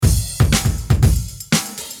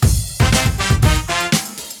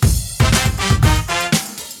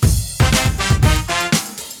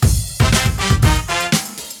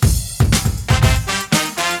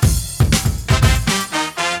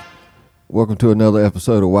Welcome to another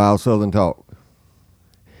episode of Wild Southern Talk.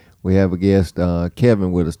 We have a guest,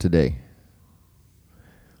 Kevin, with us today.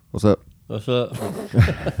 What's up? What's up?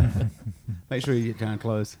 Make sure you get kind of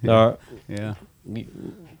close. All right. Yeah.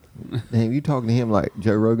 Damn, you talking to him like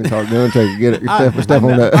Joe Rogan talking to Undertaker. Get it, step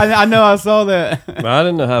on that. I know. I saw that. But I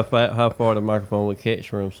didn't know how far the microphone would catch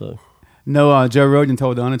from, so. No, Joe Rogan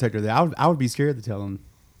told the Undertaker that I would be scared to tell him.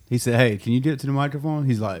 He said, "Hey, can you get it to the microphone?"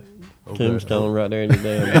 He's like, okay. Tombstone right there in the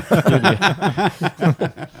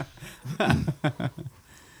damn.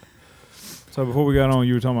 So before we got on,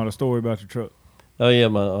 you were talking about a story about your truck. Oh, yeah,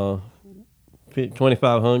 my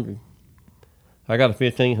 2500. I got a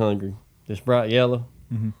 1500. It's bright yellow.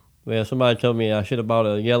 Mm-hmm. Well, somebody told me I should have bought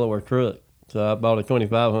a yellower truck, so I bought a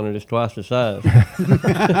 2500. It's twice the size.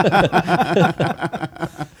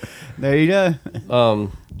 There you go.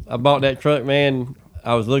 I bought that truck, man.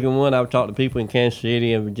 I was looking one. I would talk to people in Kansas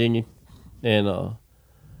City and Virginia, and I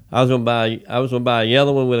was gonna buy a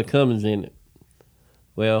yellow one with a Cummins in it.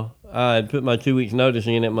 Well, I had put my 2 weeks notice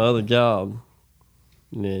in at my other job,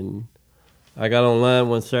 and then I got online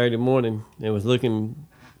one Saturday morning and was looking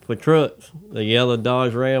for trucks, a yellow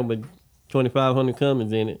Dodge Ram with 2500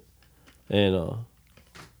 Cummins in it, and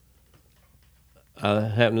I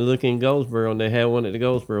happened to look in Goldsboro, and they had one at the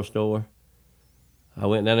Goldsboro store. I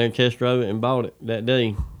went down there and test drove it and bought it that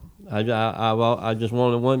day. I just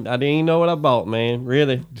wanted one. I didn't even know what I bought, man.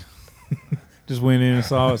 Really. Just went in and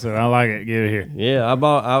saw it, said, "I like it. Get it here." Yeah,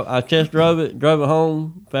 I test drove it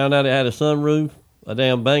home, found out it had a sunroof, a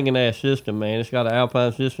damn banging ass system, man. It's got an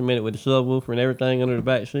Alpine system in it with a subwoofer and everything under the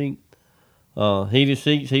back seat. Heated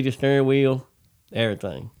seats, heated steering wheel,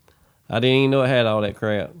 everything. I didn't even know it had all that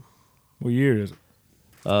crap. What year is it?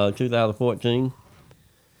 2014.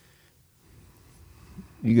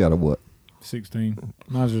 You got a what? 16.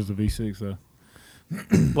 Mine's just a V6 though.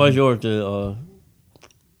 What's yours?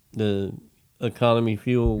 The economy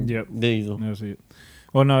fuel Yep. diesel. That's it.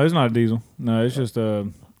 Well, no, it's not a diesel. No, it's just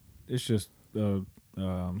it's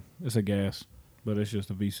a gas, but it's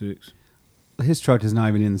just a V6. His truck is not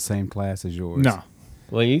even in the same class as yours. No.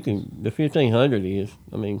 Well, the 1500 is.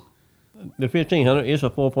 I mean, the 1500 is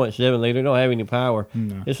a 4.7 liter. It don't have any power.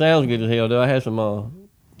 No. It sounds good as hell, though. I had some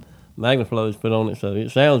MagnaFlows put on it, so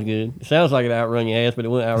it sounds good. It sounds like it outrun your ass, but it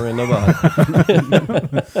wouldn't outrun nobody.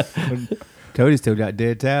 Cody still got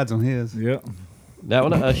dead tabs on his. Yep. That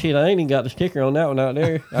one, shit, I ain't even got the sticker on that one out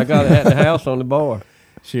there. I got it at the house on the bar.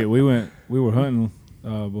 Shit, we were hunting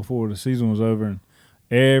before the season was over,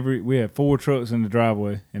 and we had 4 trucks in the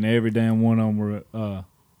driveway, and every damn one of them were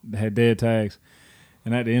had dead tags.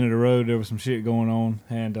 And at the end of the road, there was some shit going on,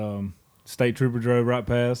 and state trooper drove right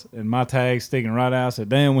past, and my tag's sticking right out. I said,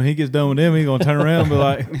 "Damn, when he gets done with them, he's gonna turn around and be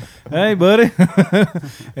like, 'Hey, buddy.'"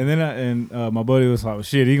 And then my buddy was like, "Well,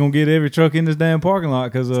 shit, he gonna get every truck in this damn parking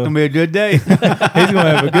lot because It's gonna be a good day." he's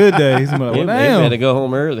gonna have a good day." He's gonna be like, He "Well, damn." better go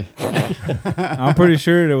home early. I'm pretty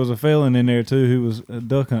sure there was a felon in there too who was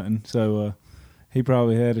duck hunting, so he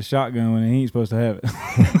probably had a shotgun and he ain't supposed to have it.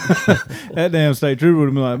 That damn state trooper would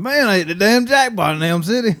have been like, "Man, I hit the damn jackpot in damn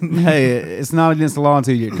city." Hey, it's not against the law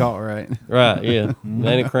until you get caught, right? Right, yeah.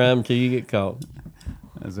 Ain't a crime until you get caught.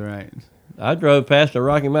 That's right. I drove past a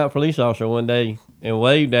Rocky Mount police officer one day and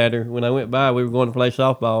waved at her. When I went by, we were going to play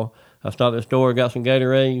softball. I stopped at the store, got some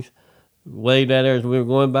Gatorades, waved at her as we were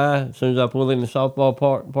going by. As soon as I pulled in the softball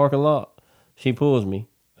parking lot, she pulls me.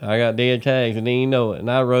 I got dead tags and didn't even know it. And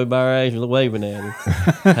I rode by her ass waving at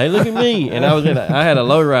her. "Hey, look at me." And I had a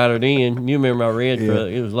lowrider then. You remember my red truck.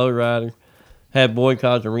 It was lowrider. Had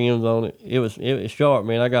boycotts and rims on it. It was sharp,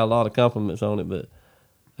 man. I got a lot of compliments on it, but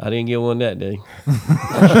I didn't get one that day.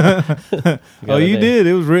 Oh, you did.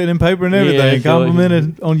 It was written in paper and everything. Yeah,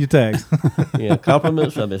 Complimented on your tags. Yeah,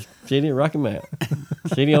 compliments of the city of Rocky Mount.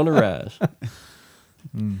 City on the rise.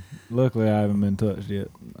 Luckily, I haven't been touched yet.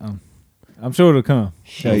 I'm sure it'll come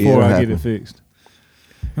Yeah, before it'll I get it happen. fixed.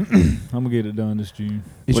 I'm gonna get it done this June.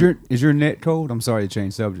 Is your neck cold? I'm sorry to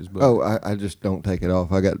change subjects, but I just don't take it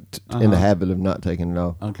off. I got in the habit of not taking it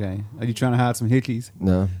off. okay. Are you trying to hide some hickeys?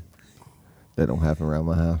 No, that don't happen around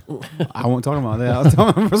my house. I won't talk about that. I was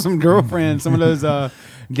talking for some girlfriends, some of those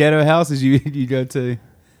ghetto houses you go to.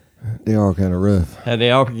 They are kind of rough. Have they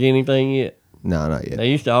offered you anything yet? No, not yet. They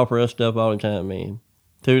used to offer us stuff all the time, man.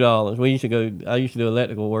 $2. I used to do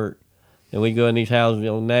electrical work. And we go in these houses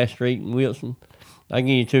on Nash Street in Wilson. I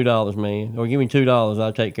give you $2, man, or give me $2,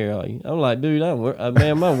 I'll take care of you. I'm like, dude, I'm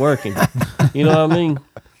working. You know what I mean?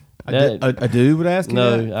 A dude would ask you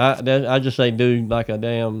that? No, I just say dude like a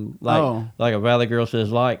damn like a Valley girl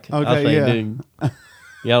says like. Okay, I say yeah. dude.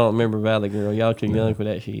 Y'all don't remember Valley Girl. Y'all too young for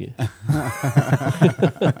that shit.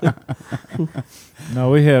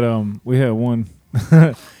 No, we had one.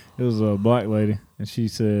 It was a black lady, and she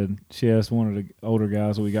said she asked one of the older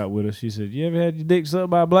guys that we got with us. She said, "You ever had your dick sucked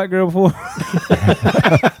by a black girl before?"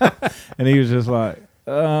 And he was just like,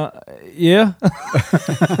 "Yeah."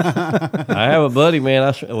 I have a buddy,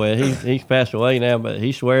 man. Well, he's passed away now, but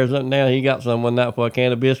he swears up now he got some one night for a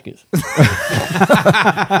can of biscuits. The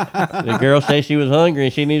girl said she was hungry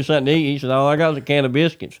and she needed something to eat. He said, "All I got is a can of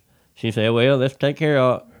biscuits." She said, "Well, let's take care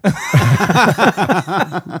of it."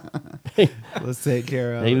 Let's take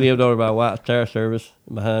care of He it. lived over by White's Tire Service,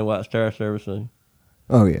 behind White's Tire Service. So,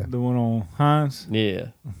 Oh yeah. The one on Hines, yeah.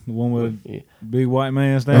 the one with Yeah. a big white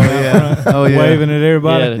man standing out yeah. front, Oh, yeah. waving at Yeah,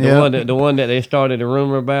 everybody. the one that they started a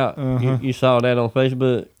rumor about. Uh-huh. You saw that on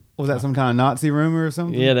Facebook. Was that some kind of Nazi rumor or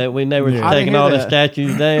something? Yeah, that when they were Yeah. I didn't taking hear all the that.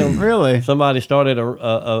 statues down. Really? Somebody started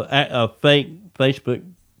a fake Facebook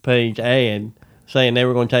page ad saying they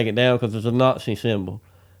were going to take it down because it's a Nazi symbol.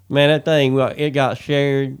 Man, that thing, it got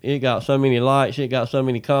shared. It got so many likes. It got so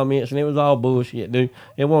many comments, and it was all bullshit, dude.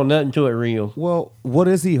 It wasn't nothing to it real. Well, what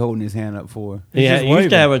is he holding his hand up for? He just used waving.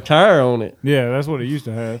 to have a tire on it. Yeah, that's what it used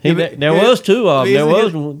to have. Yeah, but There it- was two of them. I There mean, was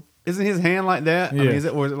isn't one. Isn't his hand like that? I mean, Yeah. is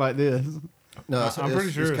it, or is it like this? No, I'm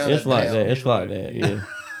pretty sure it's- kinda It's like down. that. It's like that. Yeah.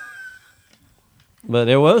 But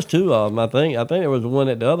there was two of them. I think there was one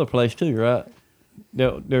at the other place too, right?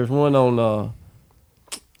 There's one on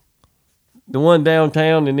the one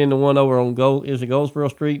downtown, and then the one over on Goldsboro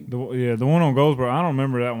Street. The one on Goldsboro. I don't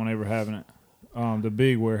remember that one ever having it. The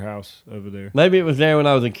big warehouse over there. Maybe it was there when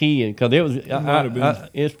I was a kid, because it was. might have been.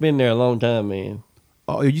 It's been there a long time, man.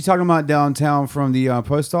 Oh, are you talking about downtown from the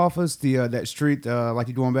post office? The that street, like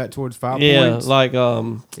you're going back towards Five Yeah, Points? like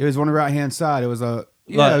It was on the right hand side. It was a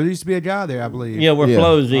Like- there used to be a guy there, I believe. yeah, where Yeah.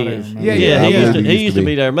 Flo's I don't is. remember. Yeah, yeah. yeah, He used to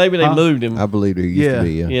be there. Maybe they Huh? moved him. I believe there used Yeah. to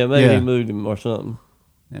be. Yeah. Yeah, maybe Yeah. they moved him or something.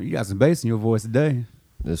 Now, you got some bass in your voice today.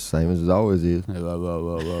 The same as it always is. Good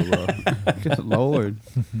Lord.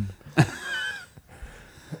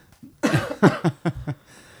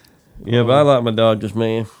 Yeah, but I like my Dodgers,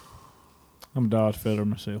 man. I'm a Dodge feller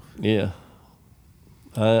myself. Yeah,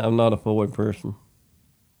 I'm not a Ford person.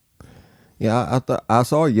 Yeah, I thought I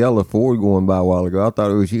saw a yellow Ford going by a while ago. I thought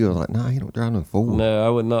it was you. I was like, nah, you don't drive no Ford. No, I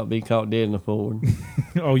would not be caught dead in a Ford.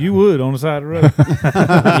 Oh, you would on the side of the road.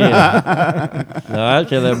 Yeah. No, I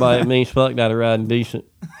tell everybody it means fuck that riding decent.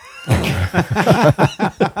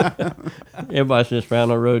 Everybody just around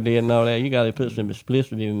the road dead and all that. You got to put some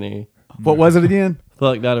explicit in there. What was it again?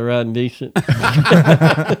 Fuck that riding decent.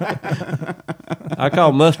 I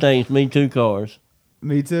call Mustangs Me Too cars.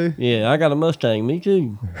 Me too. Yeah, I got a Mustang. Me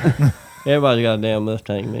too. Everybody's got a damn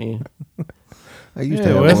Mustang, man. I used Yeah,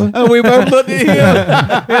 to have Wesley. one. Oh, we both looked at him.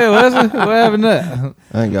 Yeah, Wesley, what happened to that?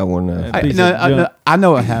 I ain't got one now. Piece of junk. I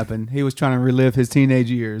know what happened. He was trying to relive his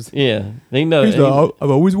teenage years. Yeah, he knows. He's like,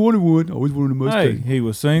 I've always wanted one. Always wanted a Hey, Mustang. he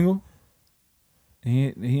was single.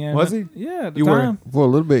 He had Was he? Yeah, at the You were? time. For a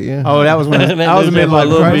little bit, yeah. Oh, that was when I was a That dude said for midlife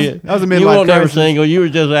little crisis. bit. That was a You midlife weren't never crisis single. You were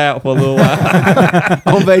just out for a little while.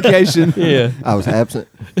 on vacation. Yeah, I was absent.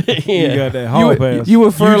 You yeah. got that hall pass. you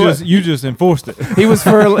were furloughed. You just enforced it. He was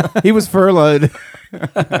furloughed.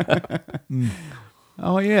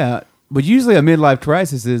 Oh yeah, but usually a midlife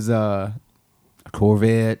crisis is a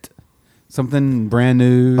Corvette, something brand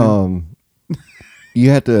new. You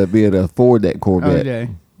have to be able to afford that Corvette. Okay.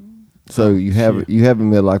 So you have a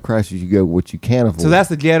midlife crisis. You go what you can afford. So that's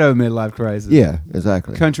the ghetto midlife crisis. yeah,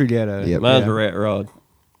 exactly. Country ghetto. Yep. Mine's Yeah. a rat rod.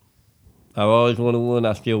 I've always wanted one.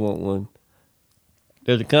 I still want one.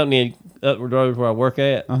 There's a company up the road where I work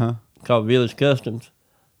at Uh-huh. called Village Customs.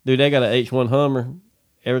 Dude, they got an H1 Hummer.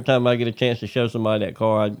 Every time I get a chance to show somebody that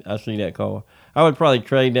car, I see that car. I would probably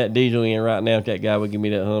trade that diesel in right now if that guy would give me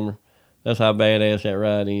that Hummer. That's how badass that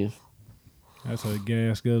ride is. That's a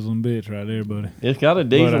gas guzzling bitch right there, buddy. It's got a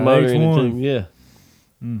diesel a motor in it H1? too. Yeah.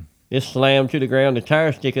 Mm. It's slammed to the ground. The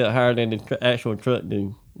tires stick up higher than the actual truck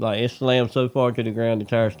do. Like it's slammed so far to the ground, the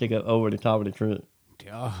tires stick up over the top of the truck.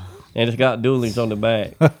 And it's got dualies on the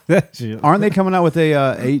back. That shit. Aren't they coming out with a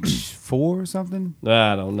H4 or something?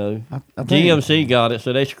 I don't know. I think- GMC got it,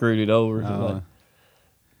 so they screwed it over. Oh. Like,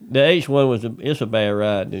 the H1 it's a bad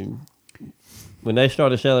ride, dude. When they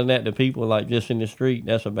started selling that to people like just in the street,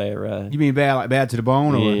 that's a bad ride. You mean bad, like bad to the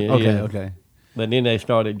bone? Or? Yeah, Okay, yeah. okay. But then they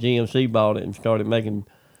started GMC bought it and started making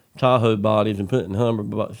Tahoe bodies and putting Hummer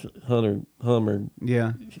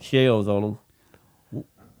Yeah. shells on them.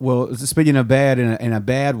 Well, speaking of bad in a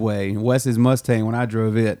bad way, Wes's Mustang, when I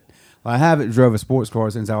drove it, well, I haven't drove a sports car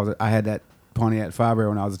since I had that Pontiac Firebird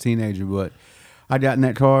when I was a teenager, but I got in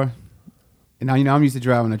that car, And now, I'm used to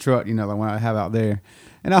driving a truck, like when I have out there.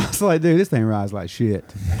 And I was like, dude, this thing rides like shit.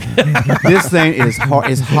 This thing is hot.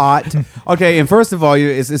 It's hot. Okay, and first of all,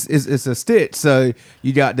 it's a stitch. So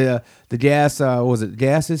you got the gas.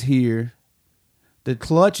 Gas is here. The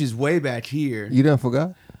clutch is way back here. You done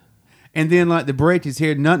forgot? And then like the brake is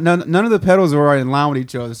here. None of the pedals are in line with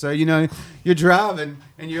each other. So you're driving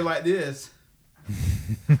and you're like this.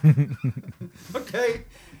 Okay,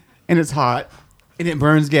 and it's hot and it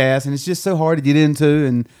burns gas and it's just so hard to get into.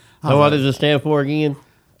 And So what does it stand for again?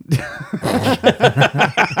 That's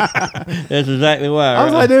exactly why. I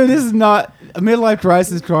was right? like, dude, this is not a midlife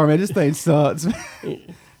crisis car, man. This thing sucks.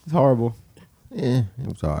 It's horrible. Yeah, it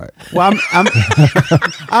was all right. Well,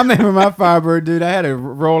 I remember my Firebird, dude. I had to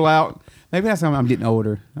roll out. Maybe that's how I'm getting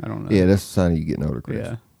older. I don't know. Yeah, that's the sign of you getting older, Chris.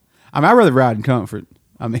 Yeah. I'd rather ride in comfort.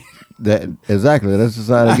 Exactly. That's the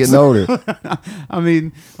sign of getting older.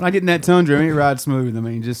 When I get in that Tundra, it rides smooth.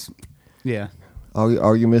 Yeah.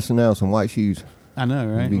 All you're missing now is some white shoes. I know,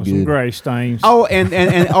 right? Be With some good. gray stains. Oh,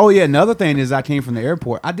 and oh yeah, another thing is I came from the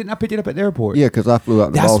airport. I picked it up at the airport. Yeah, because I flew out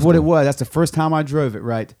to That's Boston. what it was. That's the first time I drove it,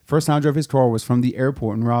 right? First time I drove his car was from the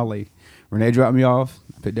airport in Raleigh. Renee dropped me off.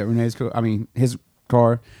 I picked up his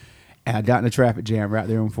car, and I got in a traffic jam right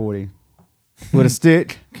there on 40 with a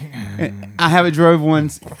stick. And I haven't driven one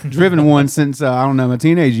since, I don't know, my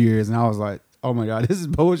teenage years. And I was like, oh my God, this is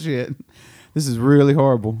bullshit. This is really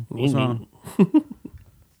horrible. What's wrong?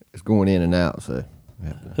 It's going in and out, so.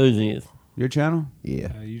 Whose is? Your channel?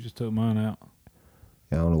 Yeah. You just took mine out.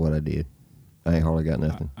 I don't know what I did. I ain't hardly got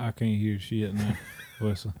nothing. I can't hear shit now.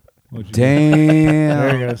 Wesley. What you Damn.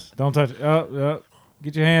 There it goes. Don't touch it. Up.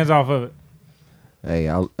 Get your hands off of it. Hey,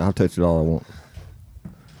 I'll touch it all I want.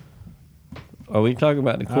 Are we talking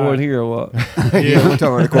about the cord here or what? Yeah, we're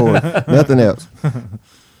talking about the cord. Nothing else.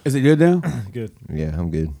 Is it good now? Good. Yeah, I'm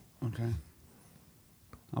good. Okay.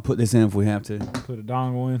 I'll put this in if we have to. Put a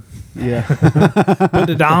dongle in. Yeah. Put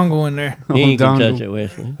the dongle in there. You ain't gonna Dongle. touch it,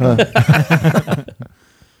 Wesley.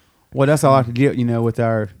 Well, that's all I could get, with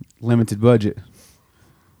our limited budget.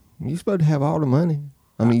 You're supposed to have all the money.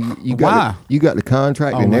 I mean, you Why? got you got the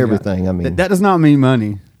contract Oh and my God. everything. I mean, That does not mean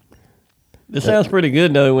money. This sounds pretty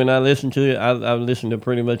good though. When I listen to it, I've listened to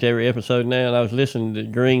pretty much every episode now, and I was listening to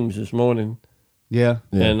Dreams this morning, Yeah.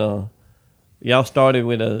 yeah. and y'all started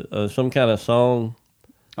with some kind of song.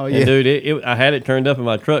 Oh, And yeah. dude, I had it turned up in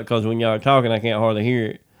my truck because when y'all are talking, I can't hardly hear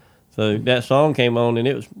it. So that song came on, and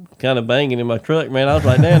it was kind of banging in my truck, man. I was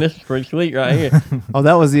like, damn, this is pretty sweet right here. Oh,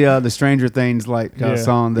 that was the Stranger Things Yeah.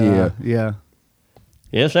 song. Yeah.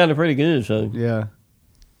 Yeah, it sounded pretty good. So Yeah.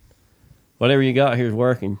 whatever you got here is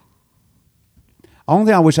working. Only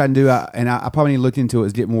thing I wish I can do, and I probably need to look into it,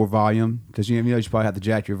 is get more volume because you probably have to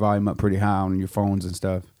jack your volume up pretty high on your phones and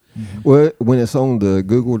stuff. Well, when it's on the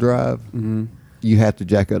Google Drive, you have to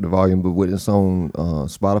jack up the volume, but when it's on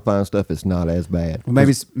Spotify and stuff, it's not as bad. Well,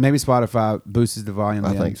 maybe Spotify boosts the volume.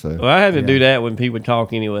 I then. think so. Well, I had to Yeah. do that when people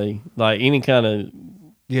talk anyway. Like any kind of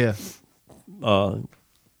Yeah.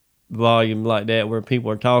 volume like that where people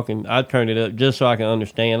are talking, I turn it up just so I can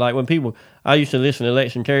understand. Like when people, I used to listen to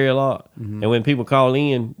Lex and Terry a lot, and when people call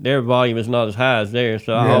in, their volume is not as high as theirs,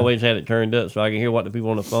 so I Yeah. always had it turned up so I can hear what the people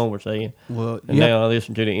on the phone were saying. Well, And now I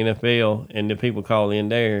listen to the NFL, and the people call in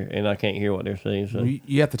there, and I can't hear what they're saying. So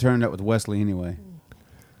you have to turn it up with Wesley anyway.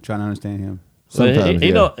 Trying to understand him. But Sometimes, he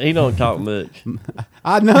yeah. don't talk much.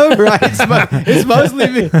 I know, right? It's mostly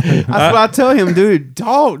me. That's what I tell him, dude.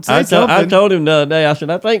 Talk. Say I something. told him the other day. I said,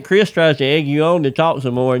 I think Chris tries to egg you on to talk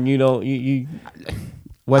some more, and you don't. You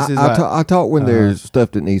Wesley's I like, talk when there's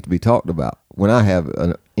stuff that needs to be talked about. When I have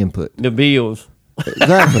an input. the bills.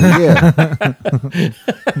 Exactly. Yeah.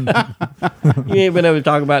 You ain't been able to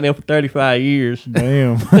talk about them for 35 years.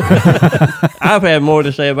 Damn. I've had more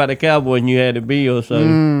to say about the Cowboys than you had the Bills. So,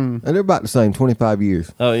 And they're about the same. 25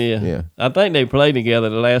 years. oh yeah, Yeah. I think they played together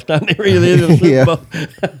the last time they really did the Super Yeah. Bowl.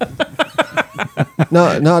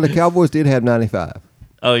 No, the Cowboys did have 95.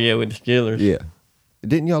 Oh yeah, with the Steelers. Yeah.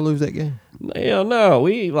 Didn't y'all lose that game? Hell no,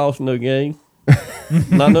 we ain't lost no game.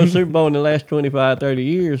 Not no Super Bowl in the last 25, 30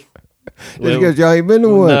 years. Just because y'all ain't been to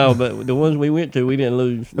one. No, but the ones we went to, we didn't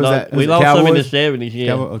lose. Was We it lost some in the Cowboys? 70s,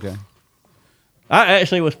 yeah. Okay. I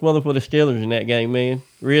actually was pulling for the Steelers in that game, man.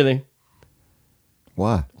 Really.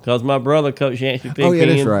 Why? Because my brother coached Yancey Pigpen. Oh, yeah,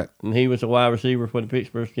 that's right. And he was a wide receiver for the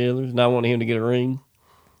Pittsburgh Steelers, and I wanted him to get a ring.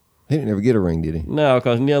 He didn't ever get a ring, did he? No,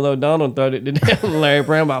 because Neil O'Donnell threw it to damn Larry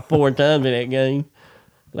Brown about 4 times in that game.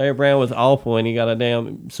 Larry Brown was awful, and he got a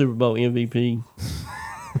damn Super Bowl MVP.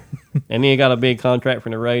 And then he got a big contract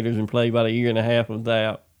from the Raiders and played about a year and a half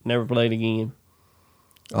without. Never played again.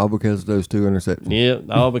 All because of those 2 interceptions. Yep,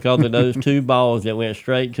 all because of those 2 balls that went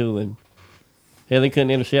straight to him. Hell, they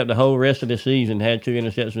couldn't intercept the whole rest of the season. Had 2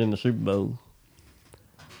 interceptions in the Super Bowl.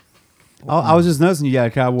 I was just noticing you got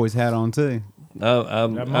a Cowboys hat on too.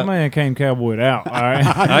 My man came cowboyed out. All right.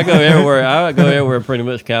 I go everywhere. I go everywhere pretty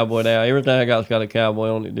much cowboyed out. Everything I got's got a cowboy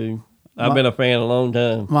on it, dude. I've been a fan a long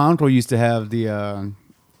time. My uncle used to have the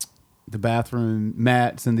bathroom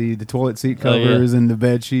mats and the toilet seat covers and the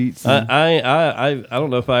bed sheets. I don't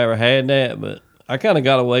know if I ever had that, but I kind of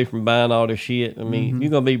got away from buying all this shit. I mean, if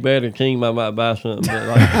you're gonna be a better team, I might buy something. But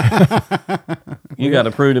like, you got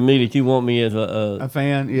to prove to me that you want me as a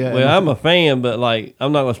fan. Yeah. Well, I'm a fan, but like,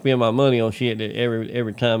 I'm not gonna spend my money on shit that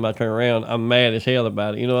every time I turn around, I'm mad as hell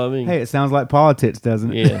about it. You know what I mean? Hey, it sounds like politics,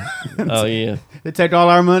 doesn't it? Yeah. Oh yeah. They take all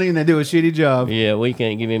our money and they do a shitty job. Yeah, we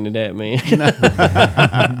can't get into that, man.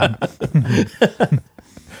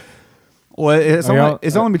 Well,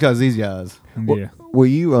 it's only because of these guys. Yeah. Well,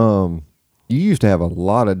 you used to have a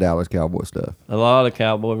lot of Dallas Cowboy stuff. A lot of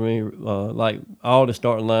Cowboy, like all the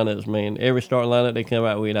starting lineups, man. Every starting lineup they come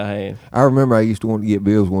out with, I have. I remember I used to want to get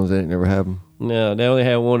Bills ones. They didn't never have them. No, they only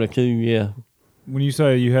had 1 or 2. Yeah. When you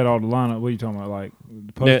say you had all the lineup, what are you talking about? Like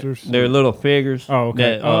the posters? They're little figures. Oh,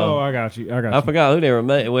 okay. That, I got you. I forgot who they were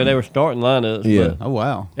made. Well, they were starting lineups. Yeah. But Oh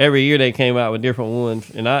wow. every year they came out with different ones,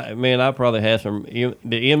 and I probably had some.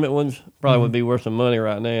 The Emmett ones probably would be worth some money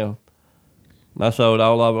right now. I sold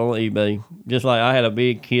all of them on eBay. Just like I had a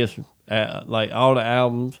big Kiss, like all the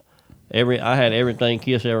albums. I had everything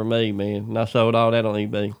Kiss ever made, man, and I sold all that on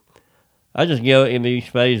eBay. I just go in these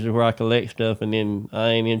phases where I collect stuff, and then I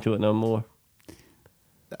ain't into it no more.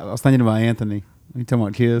 I was thinking about Anthony. You talking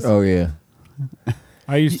about Kiss? Oh yeah.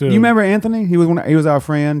 I used to. You remember Anthony? He was our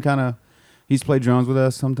friend. Kind of. He used to play drums with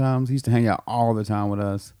us sometimes. He used to hang out all the time with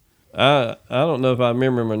us. I don't know if I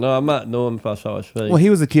remember him or not. I might know him if I saw his face. Well, he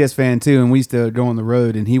was a Kiss fan too, and we used to go on the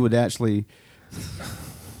road, and he would actually.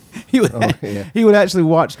 He would actually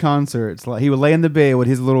watch concerts. Like he would lay in the bed with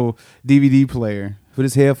his little DVD player, put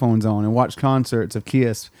his headphones on, and watch concerts of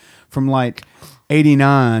Kiss from like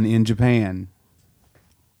 '89 in Japan.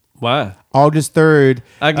 Why? August 3rd.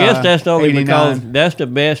 I guess that's only 89. because that's the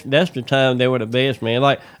best. That's the time they were the best, man.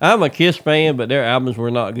 Like I'm a Kiss fan, but their albums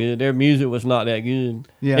were not good. Their music was not that good.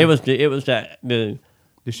 Yeah. It was the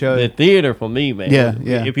show. the theater for me, man. Yeah,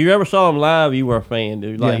 yeah. If you ever saw them live, you were a fan,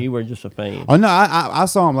 dude. Like Yeah. you were just a fan. Oh no, I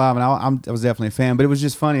saw him live, and I was definitely a fan. But it was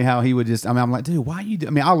just funny how he would just. I mean, I'm like, dude, why you?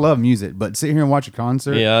 I mean, I love music, but sit here and watch a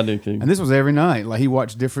concert. Yeah, I do too. And this was every night. Like he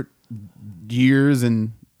watched different years,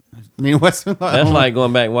 and I mean, what's That's like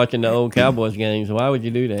going back and watching the old Cowboys games. Why would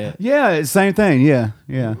you do that? Yeah, it's the same thing. Yeah,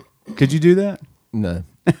 yeah. Could you do that? No.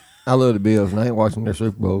 I love the Bills, and I ain't watching their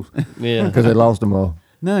Super Bowls Yeah. because they lost them all.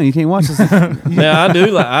 No, you can't watch this. Now I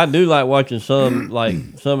do like watching some of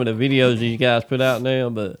the videos these guys put out now,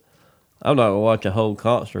 but I'm not gonna watch a whole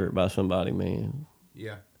concert by somebody, man.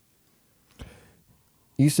 Yeah.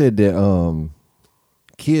 You said that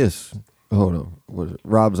Kiss. Hold on, was it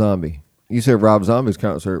Rob Zombie? You said Rob Zombie's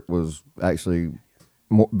concert was actually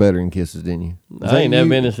better than Kiss's, didn't you? I ain't never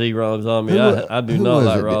been to see Rob Zombie. I do who not was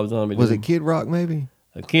like it? Rob Zombie. Was dude. it Kid Rock maybe?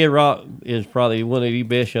 Kid Rock is probably one of the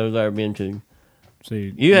best shows I've ever been to.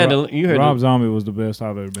 See, You heard Rob Zombie was the best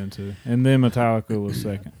I've ever been to, and then Metallica was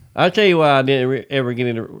second. I tell you why I didn't ever get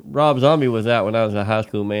into Rob Zombie was out when I was in high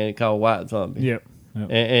school, man. It's called White Zombie. Yep.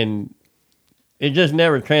 And it just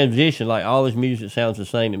never transitioned. Like all his music sounds the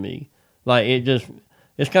same to me. Like it's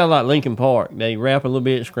kind of like Linkin Park. They rap a little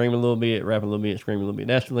bit, scream a little bit, rap a little bit, scream a little bit.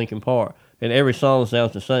 That's Linkin Park, and every song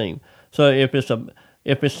sounds the same. So if it's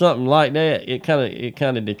something like that, it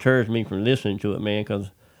kind of deters me from listening to it, man.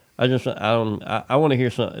 Because I want to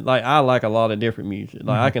hear something. Like I like a lot of different music.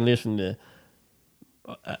 Like I can listen to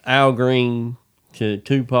Al Green, to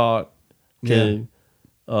Tupac, to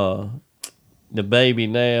the Baby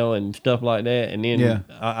now and stuff like that, and then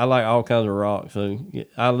I like all kinds of rock. So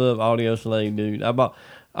I love Audio Slave, dude.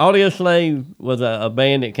 Audio Slave was a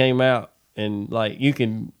band that came out, and like you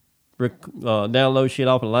can download shit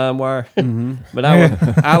off of LimeWire. But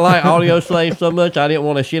I like Audio Slave so much I didn't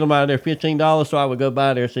want to shit them out of their $15, so I would go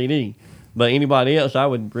buy their CD. But anybody else, I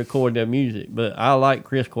would record their music. But I like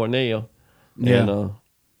Chris Cornell. Yeah. And,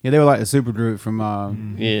 Yeah, they were like the super group from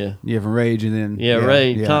from Rage, and then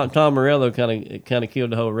Rage. Yeah. Tom Morello kind of killed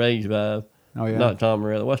the whole Rage vibe. Oh yeah, Not Tom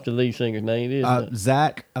Morello. What's the lead singer's name? It is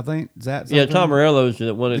Zach, I think Zach. Yeah, something? Tom Morello's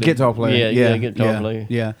one of The guitar player. Yeah, guitar player.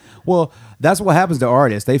 Yeah. Well, that's what happens to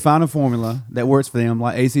artists. They find a formula that works for them,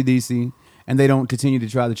 like AC/DC, and they don't continue to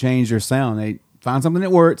try to change their sound. They find something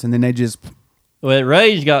that works, and then they just. Well,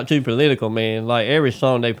 Rage got too political, man. Like every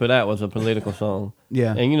song they put out was a political song.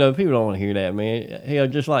 Yeah. And people don't want to hear that, man. Hell,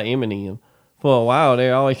 just like Eminem. for a while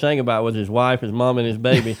there, all he sang about was his wife, his mom, and his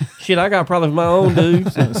baby. Shit, I got problems of my own, dude.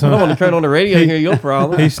 I don't want to turn on the radio and hear your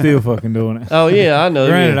problem. He's still fucking doing it. Oh, yeah, I know.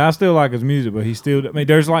 Granted, yeah. I still like his music, but he still. I mean,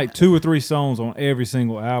 there's like 2 or 3 songs on every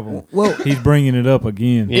single album. Well, He's bringing it up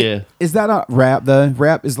again. Yeah. is that not rap though?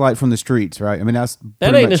 Rap is like from the streets, right? I mean, that's That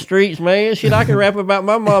pretty ain't the much- streets, man. Shit, I can rap about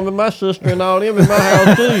my mom and my sister and all them in my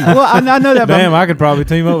house, too. Well, I know that. but Damn, I could probably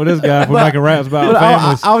team up with this guy if we're making raps about But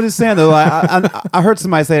families. I was just saying though, like I heard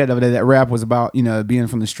somebody say that the other day that rap was about being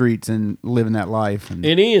from the streets and living that life. And,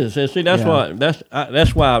 It is. And see, that's Yeah. why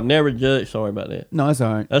that's why I've never judged. Sorry about that. no, that's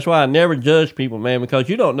all right. That's why I never judge people, man, because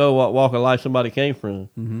you don't know what walk of life somebody came from.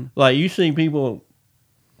 Mm-hmm. Like, you see people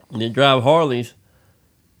that drive Harleys,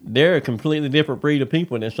 they're a completely different breed of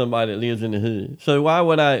people than somebody that lives in the hood. So why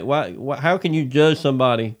would how can you judge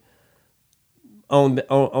somebody on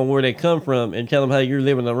where they come from and tell them, hey, you're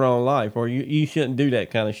living the wrong life, or you shouldn't do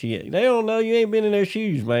that kind of shit? They don't know. You ain't been in their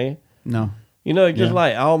shoes, man. No, You know, just Yeah.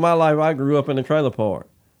 like all my life, I grew up in a trailer park.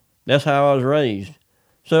 That's how I was raised.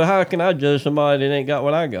 So how can I judge somebody that ain't got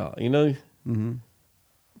what I got? You know, mm-hmm.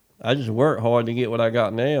 I just work hard to get what I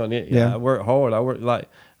got now, and Yeah. I work hard.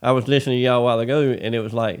 I was listening to y'all a while ago, and it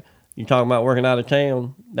was like you talking about working out of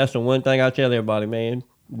town. That's the one thing I tell everybody, man.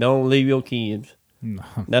 Don't leave your kids. No.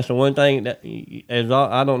 That's the one thing that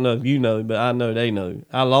I don't know if you know, but I know they know.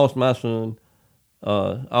 I lost my son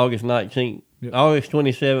August 19th. Yep. August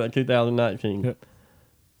 27th, 2019.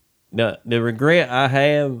 Yep. The regret I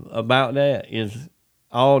have about that is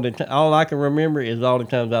all I can remember is all the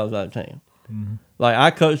times I was out of town. Mhm. Like,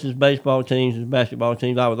 I coached his baseball teams, his basketball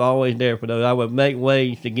teams. I was always there for those. I would make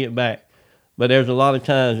ways to get back. But there's a lot of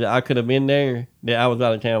times that I could have been there that I was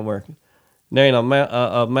out of town working. There ain't a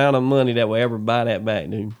amount of money that will ever buy that back,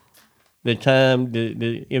 dude. The time,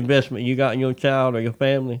 the investment you got in your child or your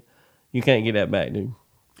family, you can't get that back, dude.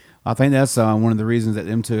 I think that's one of the reasons that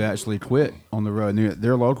them two actually quit on the road.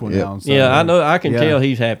 They're local Yep. now. So, Yeah, I know. I can yeah. tell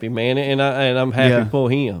he's happy, man, and I'm happy Yeah.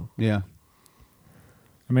 for him. Yeah,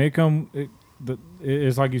 I mean,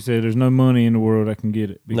 it's like you said. There's no money in the world that can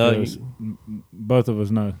get it No, because both of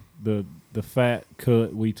us know the fat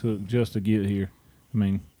cut we took just to get here. I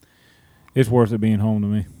mean, it's worth it being home to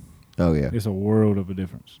me. Oh yeah. It's a world of a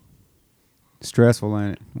difference. stressful,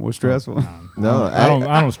 ain't it? More stressful. No, I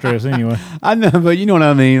don't stress anyway. I know, but you know what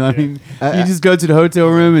I mean. I mean, you just go to the hotel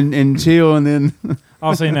room and chill, and then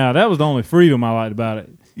I'll say now that was the only freedom I liked about it.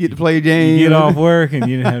 you get to play a game. You get off work and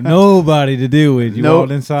you didn't have nobody to deal with. You Nope.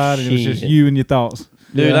 walked inside and it was just Shit. you and your thoughts.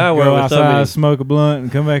 Dude, I work Go with so outside, many. smoke a blunt,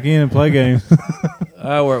 and come back in and play games.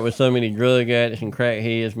 I work with so many drug addicts and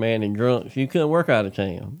crackheads, man, and drunks. You couldn't work out of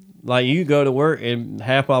town. Like, you go to work and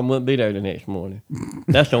half of them wouldn't be there the next morning.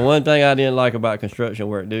 That's the one thing I didn't like about construction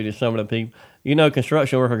work, dude. Is some of the people,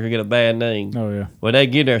 construction workers get a bad name. Oh yeah. Well, they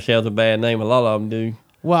give themselves a bad name. A lot of them do.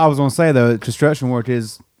 Well, I was gonna say though, construction work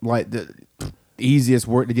is like the easiest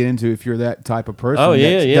work to get into if you're that type of person. Oh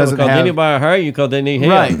yeah, that yeah. doesn't Because have- anybody hire you because they need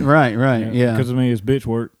help. Right. Yeah, Because I mean, it's bitch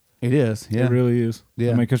work. it is. Yeah, It really is.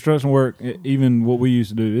 Yeah. I mean, construction work, even what we used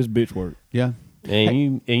to do, is bitch work. yeah.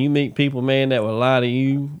 And you meet people, man, that will lie to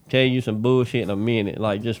you, tell you some bullshit in a minute,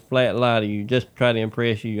 like just flat lie to you, just to try to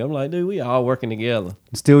impress you. I'm like, dude, we all working together.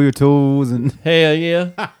 Steal your tools and Hell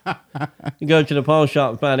yeah. You go to the pawn shop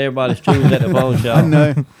and find everybody's tools at the pawn shop. I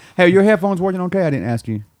know. Hey, your headphones working okay? I didn't ask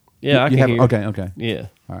you. Yeah, I You can have, hear. Okay. Yeah,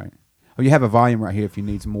 All right. Oh, you have a volume right here if you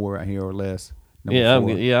need some more right here or less. Number yeah, I'm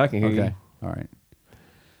 4. good. Yeah, I can hear Okay. you. All right.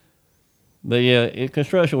 But yeah,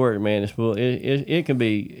 construction work, man, is full. It can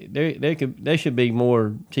be there should be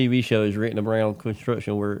more TV shows written around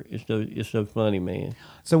construction work. It's so funny, man.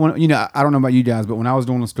 So when I don't know about you guys, but when I was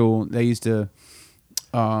going to school, they used to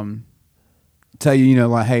tell you,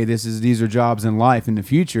 like, hey, these are jobs in life in the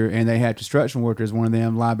future, and they had construction workers, one of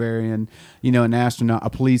them, librarian, an astronaut, a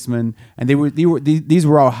policeman, and these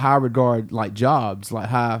were all high regard like jobs, like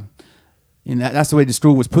high. And that's the way the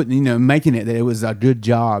school was putting, making it that it was a good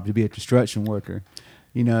job to be a construction worker,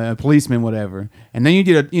 a policeman, whatever. And then you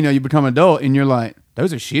get you become an adult, and you're like,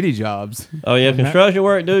 those are shitty jobs. Oh yeah, construction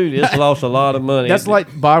work, dude. It's lost a lot of money. That's like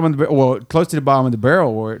close to the bottom of the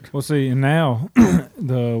barrel work. Well, see, and now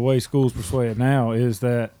the way schools persuade now is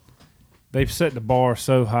that they've set the bar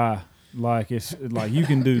so high. Like it's like you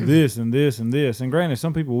can do this and this and this. And granted,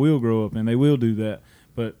 some people will grow up and they will do that.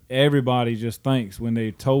 But everybody just thinks when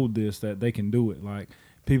they're told this that they can do it. Like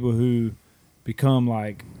people who become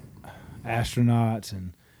like astronauts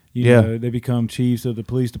and you know they become chiefs of the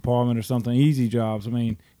police department or something, easy jobs. I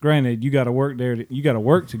mean, granted, you got to work there. You got to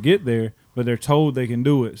work to get there, but they're told they can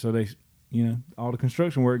do it. So they, all the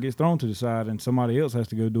construction work gets thrown to the side, and somebody else has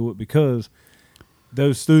to go do it because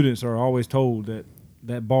those students are always told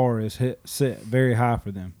that bar is set very high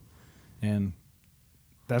for them. and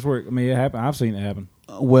that's where it happened. I've seen it happen.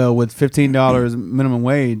 Well, with $15 minimum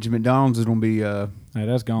wage, McDonald's is going to be. Hey,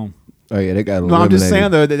 that's gone. Oh yeah, they got. No, I'm just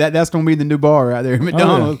saying though that's going to be the new bar right there,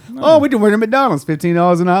 McDonald's. yeah. We can work at McDonald's,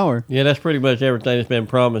 $15 an hour. Yeah, that's pretty much everything that's been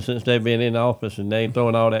promised since they've been in office, and they ain't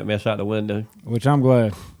throwing all that mess out the window. Which I'm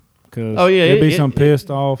glad, because Oh, yeah, there'd be it- some it-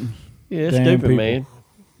 pissed off. Yeah, it's Damn stupid, people. man.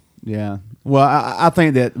 Yeah. Well, I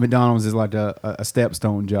think that McDonald's is like a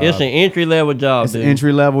stepstone job. It's an entry level job, It's dude.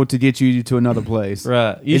 entry level to get you to another place.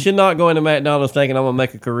 Right. You should not go into McDonald's thinking I'm gonna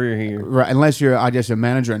make a career here. Right, unless you're, I guess, a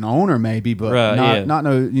manager and owner, maybe, but Right, yeah. not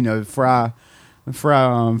no, fry,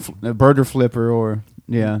 burger flipper or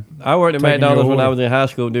I worked at Taking McDonald's your when I order. was in high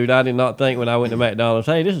school, dude. I did not think when I went to McDonald's,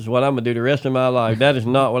 hey, this is what I'm gonna do the rest of my life. That is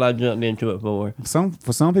not what I jumped into it for.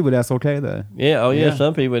 For some people that's okay though. Yeah. Oh yeah. Yeah.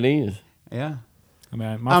 Some people it is. Yeah, I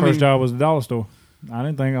mean, my first job was the dollar store. I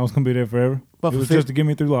didn't think I was gonna be there forever. But It was for just to get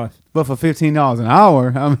me through life. but for $15 an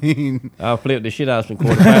hour, I mean, I'll flip the shit out of some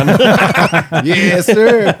quarter pounders. yes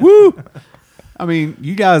sir, woo. I mean,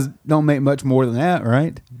 you guys don't make much more than that,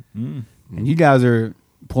 right? Mm. And you guys are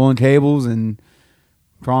pulling cables and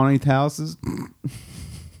crawling underneath houses.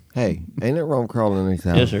 Hey, ain't it wrong crawling in these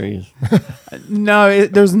Yes, houses? there is. No,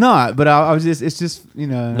 there's not. But I was just, it's just,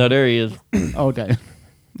 No, there is. okay.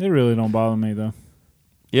 It really don't bother me though.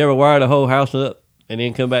 You ever wire the whole house up and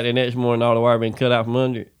then come back the next morning, all the wire been cut out from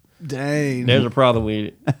under it? Dang. There's a problem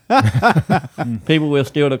with it. People will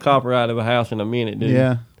steal the copper out of a house in a minute, dude.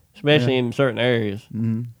 Yeah. Especially in certain areas.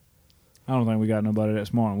 Mm-hmm. I don't think we got nobody that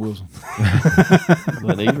smart in Wilson.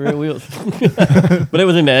 But these real wheels. But it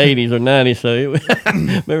was in the 80s or 90s, so it was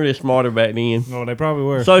maybe they're smarter back then. Oh, they probably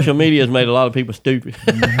were. Social media has made a lot of people stupid.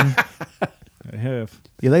 They have.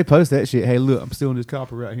 Yeah, they post that shit. Hey, look, I'm stealing this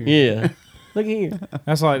copper right here. Yeah. Look here.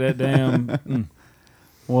 That's like that damn.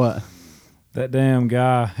 What? That damn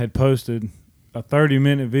guy had posted a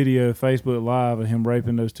 30-minute video Facebook Live of him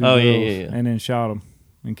raping those two Oh, girls yeah. and then shot them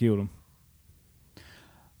and killed them.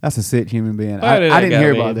 That's a sick human being. Why did I that didn't guy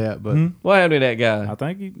hear win? about that, but What happened to that guy? I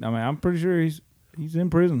think I'm pretty sure he's in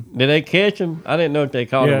prison. Did they catch him? I didn't know if they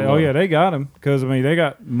caught him. Yeah, or not. they got him because they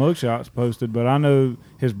got mugshots posted, but I know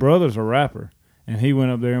his brother's a rapper, and he went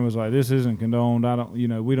up there and was like, "This isn't condoned. I don't,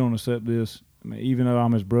 we don't accept this. I mean, even though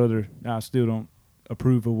I'm his brother, I still don't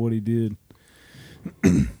approve of what he did."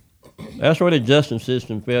 That's where the justice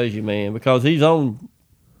system fails you, man, because he's on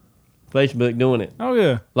Facebook doing it. Oh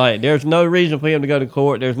yeah, Like, there's no reason for him to go to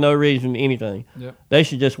court. There's no reason anything. Yep. They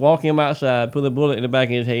should just walk him outside, put a bullet in the back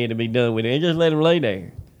of his head, and be done with it, and just let him lay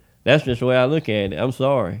there. That's just the way I look at it. I'm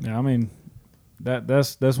sorry. yeah. I mean,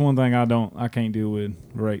 that's one thing I can't deal with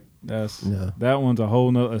rape. No. That one's a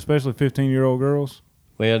whole nother, especially 15-year-old girls.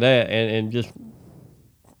 Well, that and just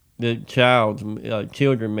the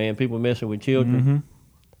children, man. People messing with children. Mm-hmm.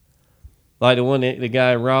 Like the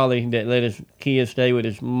guy in Raleigh that let his kid stay with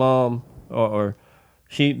his mom, or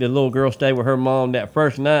the little girl stayed with her mom that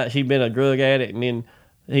first night. She'd been a drug addict, and then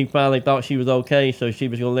he finally thought she was okay, so she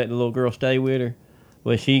was gonna let the little girl stay with her.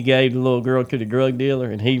 Well, she gave the little girl to the drug dealer,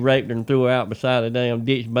 and he raped her and threw her out beside a damn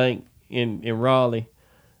ditch bank in Raleigh.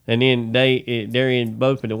 And then they're in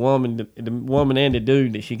both of the woman and the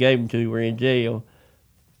dude that she gave him to were in jail.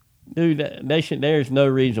 Dude, there's no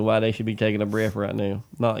reason why they should be taking a breath right now.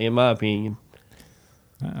 Not in my opinion.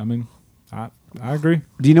 I mean, I agree.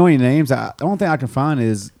 do you know any names? The only thing I can find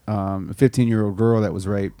is a 15-year-old girl that was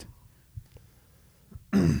raped.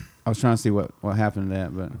 I was trying to see what happened to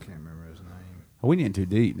that, but Can't remember his name. we didn't too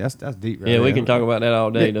deep. That's deep, right? Yeah, we there. can talk about that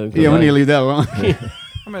all day, though. 'cause Yeah, we need to like, leave that alone.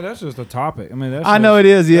 I mean, that's just a topic. I mean, that's I know it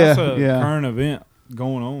is. Yeah, that's a yeah. current event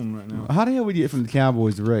going on right now. How the hell we get from the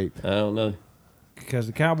Cowboys to rape? I don't know. Because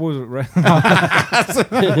the Cowboys are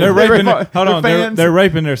they're raping. Hold on, fans. they're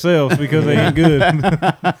raping themselves because they ain't good.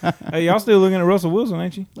 Hey, y'all still looking at Russell Wilson,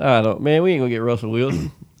 ain't you? I don't. Man, we ain't gonna get Russell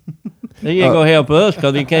Wilson. He ain't gonna help us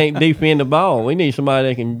because he can't defend the ball. We need somebody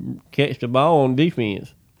that can catch the ball on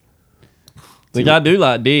defense. Which I do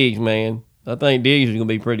like Diggs, man. I think Diggs is gonna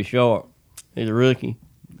be pretty sharp. He's a rookie.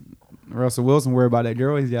 Russell Wilson worried about that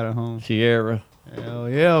girl he's got at home. Sierra. Hell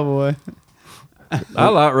yeah, boy. I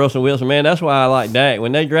like Russell Wilson, man. That's why I like Dak.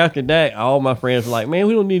 When they drafted Dak, all my friends were like, "Man,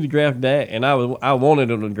 we don't need to draft Dak," and I wanted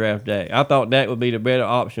them to draft Dak. I thought Dak would be the better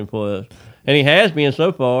option for us, and he has been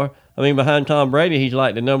so far. I mean, behind Tom Brady, he's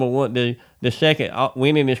like the number one, the second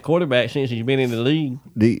winningest quarterback since he's been in the league.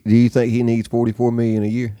 Do you think he needs $44 million a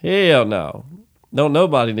year? Hell no, don't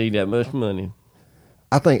nobody need that much money.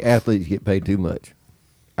 I think athletes get paid too much.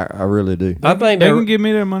 I really do. I think They they're can give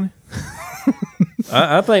me their money.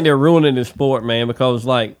 I think they're ruining the sport, man. Because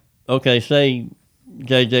like, okay, say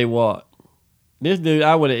J.J. Watt, This dude,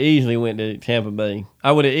 I would have easily went to Tampa Bay.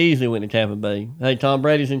 Hey, Tom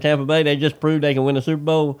Brady's in Tampa Bay. They just proved they can win a Super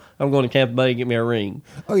Bowl. I'm going to Tampa Bay to get me a ring.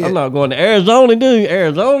 Oh, yeah. I'm not going to Arizona, dude.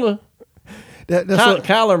 Arizona. That's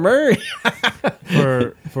Kyler Murray.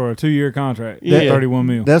 for a 2-year contract. Yeah. $31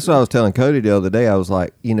 million. That's what I was telling Cody the other day. I was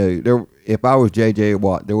like, if I was J.J.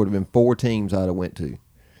 Watt, there would have been 4 teams I'd have went to,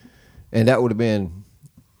 and that would have been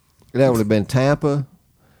Tampa,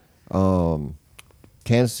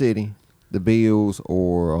 Kansas City, the Bills,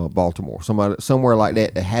 or Baltimore. Somewhere like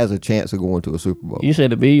that has a chance of going to a Super Bowl. You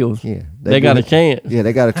said the Bills. Yeah, They got a chance. Yeah,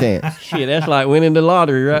 they got a chance. Shit, that's like winning the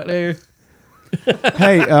lottery right there.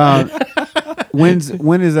 Hey,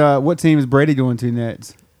 what team is Brady going to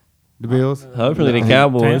next? The Bills? Hopefully the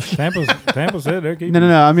Cowboys. Tampa said they're keeping.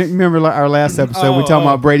 No. I mean, remember our last episode? We're talking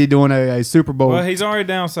about Brady doing a Super Bowl. Well, he's already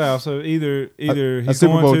down south, so either he's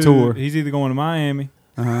Super going Bowl to, tour. He's either going to Miami,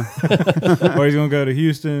 Uh-huh. or he's going to go to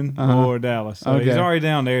Houston or Dallas. So Okay. he's already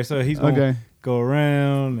down there, so he's going to go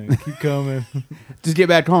around and keep coming. Just get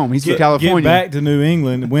back home. He's from California. Get back to New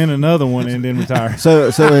England, win another one, and then retire. So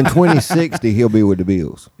in 2060 he'll be with the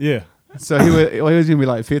Bills. Yeah. So he was going to be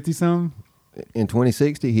like 50 something. In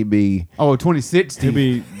 2060 he'd be. Oh, 2060. He'll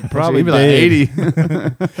be probably He'd be like dead.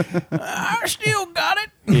 80. I still got it.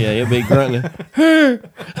 Yeah, he'll be grunting.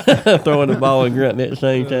 Throwing the ball and grunting at the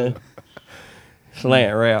same time.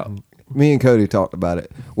 Slant route. Me and Cody talked about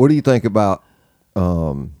it. What do you think about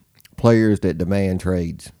players that demand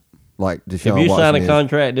trades, like Deshaun If you Watson sign a is?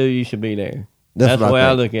 contract, dude, you should be there. That's That's what the way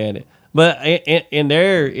I I think. look at it. But in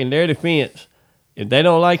their defense, if they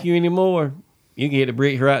don't like you anymore, you can hit the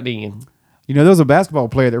bricks right then. There was a basketball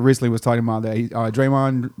player that recently was talking about that.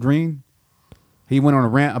 Draymond Green. He went on a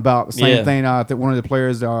rant about the same Yeah. thing. That one of the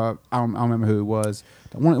players, I don't remember who it was.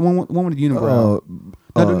 The one with the unibrow.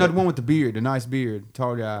 No, the one with the beard, the nice beard,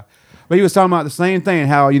 tall guy. But he was talking about the same thing.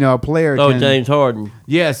 How a player. Oh, can, James Harden.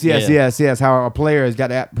 Yes. How a player has got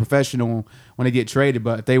to act professional when they get traded,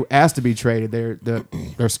 but if they ask to be traded,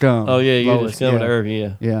 they're scum. Oh, yeah, you're the Lowest. scum of the earth,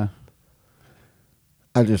 yeah. Yeah.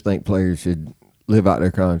 I just think players should live out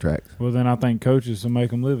their contracts. Well, then I think coaches will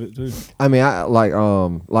make them live it too. I mean, I like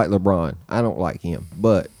LeBron. I don't like him,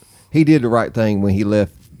 but he did the right thing when he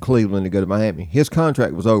left Cleveland to go to Miami. His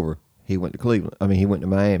contract was over. He went to Cleveland. I mean, he went to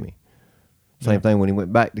Miami. Same thing when he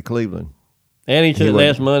went back to Cleveland. And he took He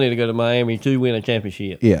less went- money to go to Miami to win a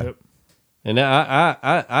championship. Yeah. Yep. And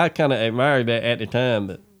I kind of admired that at the time,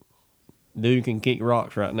 but dude can kick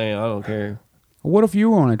rocks right now. I don't care. What if you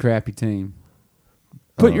were on a crappy team?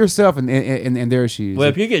 Put yourself in their shoes. Well,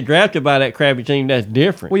 if you get drafted by that crappy team, that's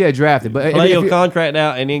different. Well, yeah, drafted, but Play if your you- contract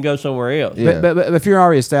out and then go somewhere else. Yeah. But if you're an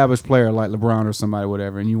already established player like LeBron or somebody,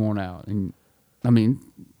 whatever, and you want out, and I mean,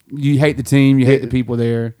 you hate the team, you hate the people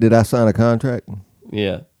there. Did I sign a contract?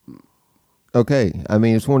 Yeah. Okay. I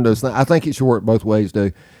mean, it's one of those things. I think it should work both ways,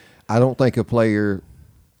 though. I don't think the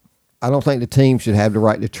team should have the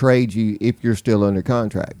right to trade you if you're still under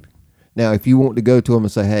contract. Now, if you want to go to them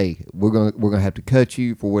and say, "Hey, we're gonna have to cut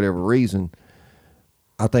you for whatever reason,"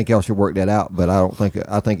 I think y'all should work that out. But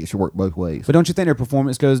I think it should work both ways. But don't you think their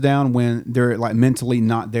performance goes down when they're like mentally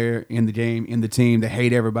not there in the game, in the team? They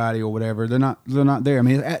hate everybody or whatever. They're not there. I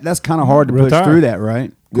mean, that's kind of hard to push Retire. through that,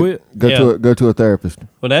 right? Quit. Go to a therapist.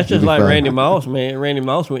 Well, that's You'll just be like fine. Randy Moss, man. Randy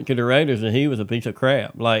Moss went to the Raiders and he was a piece of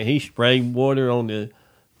crap. Like, he sprayed water on the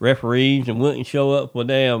referees and wouldn't show up for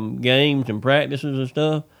damn games and practices and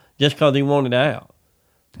stuff just because he wanted out.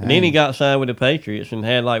 And then he got signed with the Patriots and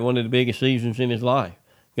had like one of the biggest seasons in his life.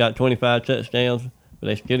 Got 25 touchdowns, but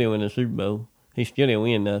they still didn't win the Super Bowl. He still didn't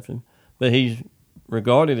win nothing. But he's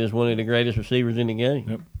regarded as one of the greatest receivers in the game.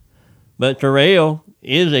 Yep. But Terrell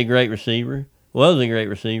is a great receiver, was a great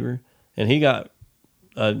receiver, and he got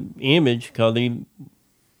an image because he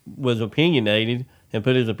was opinionated and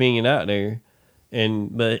put his opinion out there.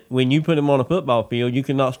 But when you put him on a football field, you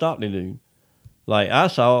cannot stop the dude. Like I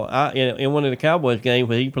saw in one of the Cowboys games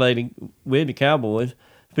where he played with the Cowboys,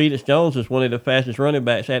 Felix Jones was one of the fastest running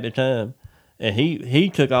backs at the time. And he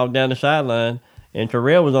took off down the sideline, and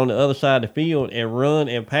Terrell was on the other side of the field and run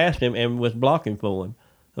and passed him and was blocking for him.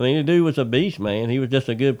 I mean, the dude was a beast, man. He was just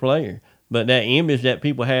a good player. But that image that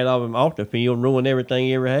people had of him off the field ruined everything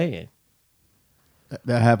he ever had.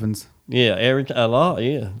 That happens. Yeah, a lot,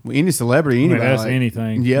 yeah. Any celebrity, I mean, anybody. that's like-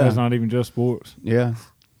 anything. Yeah. That's not even just sports. Yeah.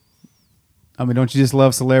 I mean, don't you just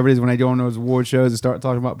love celebrities when they go on those award shows and start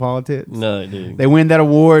talking about politics? No, dude. They win that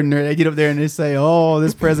award and they get up there and they say, "Oh,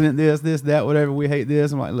 this president, this, that, whatever. We hate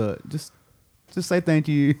this." I'm like, look, just say thank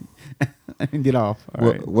you and get off.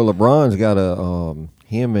 All right. Well, LeBron's got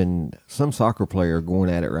him and some soccer player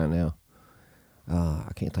going at it right now.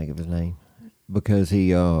 I can't think of his name because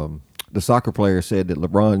he the soccer player said that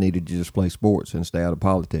LeBron needed to just play sports and stay out of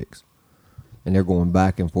politics. And they're going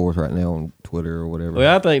back and forth right now on Twitter or whatever.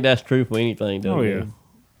 Well, I think that's true for anything, though. Oh, yeah. man.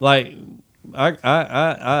 Like,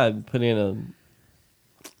 I put in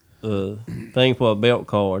a thing for a belt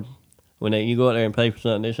card. When you go out there and pay for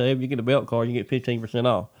something, they say, if you get a belt card, you get 15%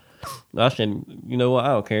 off. I said, you know what, I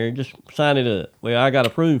don't care. Just sign it up. Well, I got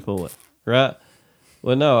approved for it, right?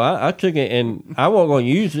 Well, no, I took it, and I wasn't going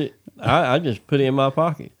to use it. I just put it in my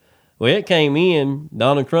pocket. Well, it came in,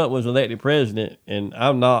 Donald Trump was elected president, and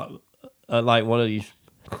I'm not like one of these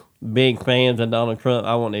big fans of Donald Trump.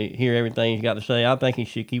 I want to hear everything he's got to say. I think he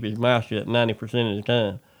should keep his mouth shut 90% of the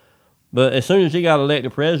time. But as soon as he got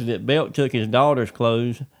elected president, Belk took his daughter's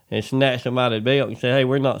clothes and snatched them out of Belk and said, hey,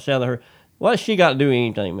 we're not selling her. What's she got to do with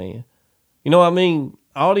anything, man? You know what I mean?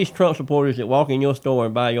 All these Trump supporters that walk in your store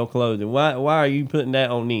and buy your clothing, why are you putting that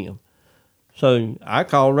on them? So I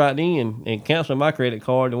called right in and canceled my credit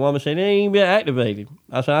card. The woman said, it ain't even been activated.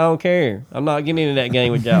 I said, I don't care. I'm not getting into that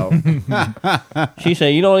game with y'all. She said,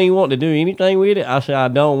 you don't even want to do anything with it? I said, I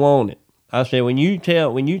don't want it. I said, when you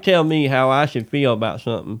tell me how I should feel about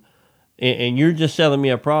something, and you're just selling me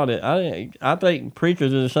a product, I think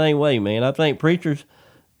preachers are the same way, man. I think preachers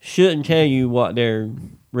shouldn't tell you what their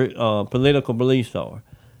political beliefs are.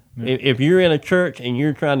 Yeah. If you're in a church and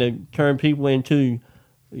you're trying to turn people into,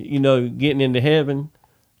 getting into heaven,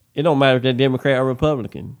 it don't matter if they're Democrat or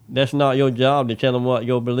Republican. That's not your job to tell them what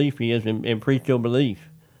your belief is and preach your belief.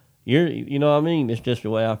 You know what I mean? It's just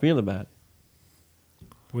the way I feel about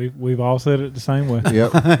it. We've all said it the same way.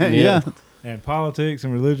 Yep. Yeah. And politics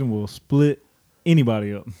and religion will split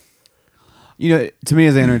anybody up. To me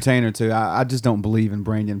as an entertainer too, I just don't believe in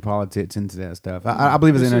bringing politics into that stuff. I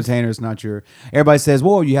believe as an entertainer, it's not your. Everybody says,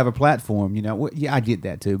 "Well, you have a platform." Yeah, I get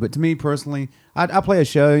that too. But to me personally, I play a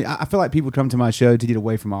show. I feel like people come to my show to get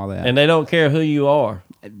away from all that, and they don't care who you are.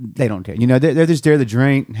 They don't care. They're just there to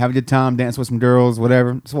drink, have a good time, dance with some girls,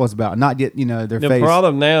 whatever. That's what it's about. Not get their face. The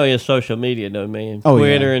problem now is social media, though, man. Oh,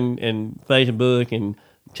 Twitter yeah. and Facebook and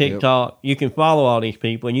TikTok. Yep. You can follow all these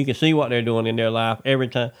people and you can see what they're doing in their life every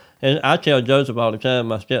time. And I tell Joseph all the time,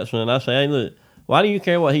 my stepson, I say, hey, look, why do you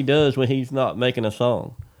care what he does when he's not making a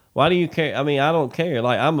song? Why do you care? I mean, I don't care.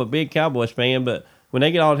 Like, I'm a big Cowboys fan, but when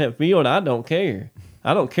they get on that field, I don't care.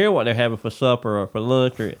 I don't care what they're having for supper or for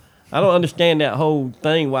lunch. I don't understand that whole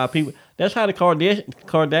thing why people. That's how the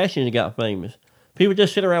Kardashians got famous. People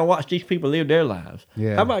just sit around and watch these people live their lives.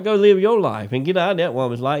 Yeah. How about go live your life and get out of that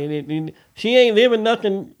woman's life? She ain't living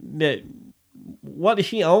nothing that. What does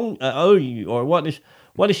she owe you, or what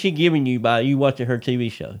is she giving you by you watching her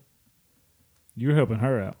TV show? You're helping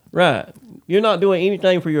her out, right? You're not doing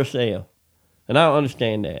anything for yourself, and I don't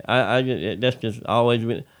understand that. That's just always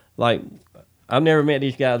been like. I've never met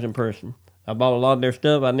these guys in person. I bought a lot of their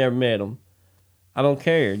stuff. I never met them. I don't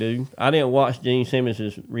care, dude. I didn't watch Gene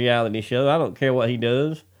Simmons' reality show. I don't care what he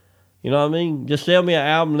does. You know what I mean? Just sell me an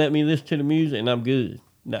album, let me listen to the music, and I'm good.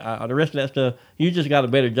 The rest of that stuff, you just got a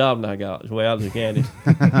better job than I got, is the way I look at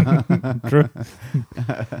it. True.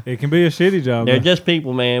 It can be a shitty job. They're just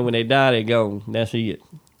people, man. When they die, they're gone. That's it.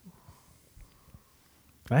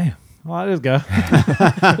 Damn. I like this guy.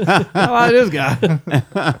 I like this guy.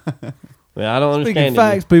 Well, I don't Speaking understand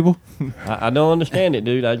facts, it. people. I don't understand it,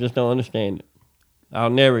 dude. I just don't understand it. I'll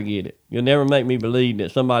never get it. You'll never make me believe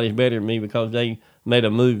that somebody's better than me because they made a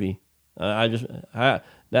movie. It's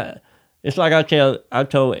like I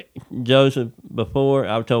told Joseph before,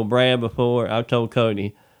 I've told Brad before, I've told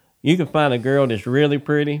Cody. You can find a girl that's really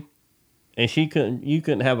pretty, and you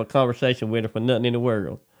couldn't have a conversation with her for nothing in the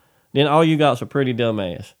world. Then all you got's a pretty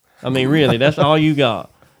dumbass. I mean, really, that's all you got.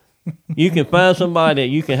 You can find somebody that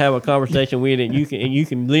you can have a conversation with, and you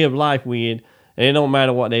can live life with, and it don't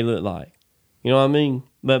matter what they look like. You know what I mean?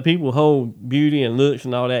 But people hold beauty and looks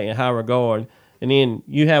and all that in high regard, and then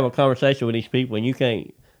you have a conversation with these people, and you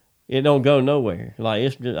can't. It don't go nowhere. Like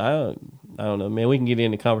it's just I don't know, man. We can get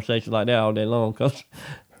into conversations like that all day long because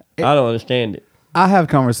I don't understand it. I have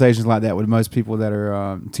conversations like that with most people that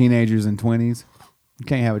are teenagers and 20s. You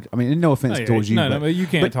can't have it. I mean, no offense towards you. No, you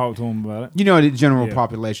can't talk to them about it. The general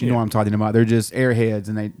population, you know what I'm talking about. They're just airheads,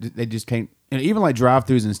 and they just can't. And even like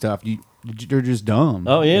drive-thrus and stuff, they're just dumb.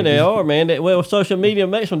 Oh yeah, they are, man. Well, social media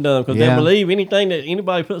makes them dumb because they believe anything that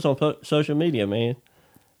anybody puts on social media, man.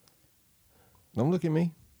 Don't look at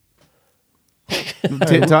me.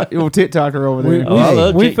 TikToker over there. I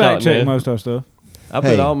love we TikTok, fact check man. most of our stuff. I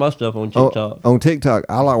put all my stuff on TikTok. On TikTok,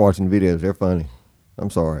 I like watching videos. They're funny. I'm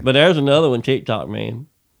sorry. But there's another one, TikTok, man.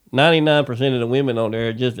 99% of the women on there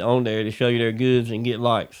are just on there to show you their goods and get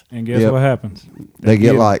likes. And guess what happens? They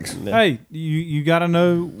get likes. Hey, you got to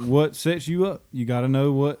know what sets you up. You got to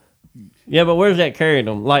know what Yeah, but where's that carrying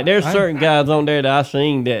them? Like, there's certain guys on there that I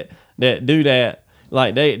seen that do that.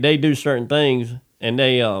 Like, they do certain things, and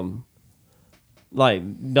they like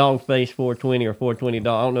Dogface 420 or 420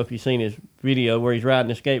 Dog. I don't know if you've seen his video where he's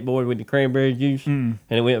riding a skateboard with the cranberry juice, and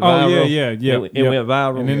it went viral. Oh yeah. It went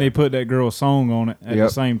viral, And then they put that girl's song on it at the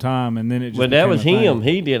same time, and then it just. But that became was a thing. him.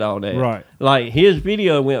 He did all that. Right. Like, his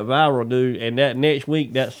video went viral, dude, and that next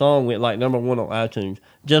week that song went like #1 on iTunes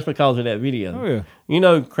just because of that video. Oh yeah. You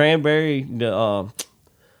know, cranberry. The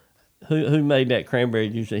who made that cranberry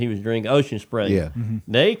juice that he was drinking? Ocean Spray. Yeah.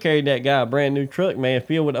 They carried that guy a brand new truck, man,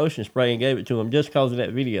 filled with Ocean Spray, and gave it to him just because of that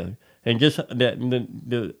video and just that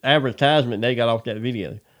the advertisement they got off that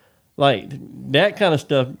video. Like, that kind of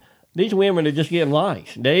stuff. These women are just getting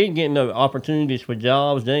likes. They ain't getting no opportunities for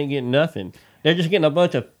jobs. They ain't getting nothing. They're just getting a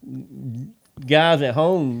bunch of guys at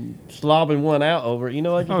home slobbing one out over it. You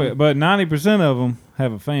know what? Oh yeah. But 90% of them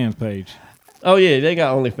have a fans page. Oh, yeah, they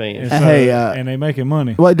got OnlyFans. And, so, Hey, and they making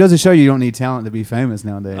money. Well, it doesn't show you don't need talent to be famous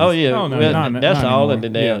nowadays. Oh, yeah. Oh, no, well, not that's all of the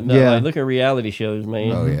anymore. damn. Yeah. Like, look at reality shows,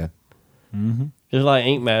 man. Oh yeah. Just like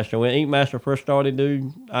Ink Master. When Ink Master first started,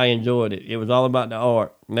 dude, I enjoyed it. It was all about the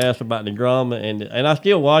art. Now it's about the drama. And I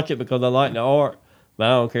still watch it because I like the art, but I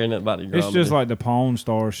don't care nothing about the drama. It's just like the Pawn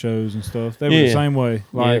Star shows and stuff. They were the Yeah. same way.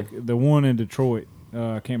 Like the one in Detroit.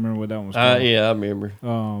 I can't remember what that one was called. yeah, I remember.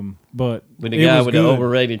 But With the it guy was with good. the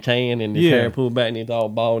overrated tan and his Yeah. hair pulled back and he's all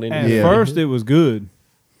bald in At Yeah. first, it was good,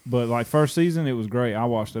 but like first season, it was great. I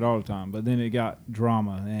watched it all the time. But then it got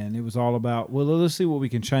drama, and it was all about, well, let's see what we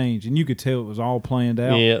can change. And you could tell it was all planned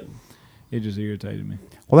out. Yeah. It just irritated me.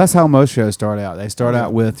 Well, that's how most shows start out. They start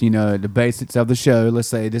out with, the basics of the show. Let's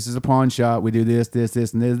say this is a pawn shop. We do this, this,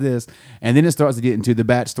 this, and this. And then it starts to get into the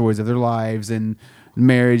backstories of their lives and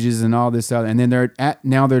marriages and all this stuff. And then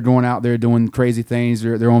they're going out there doing crazy things.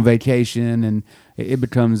 They're on vacation, and it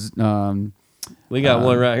becomes We got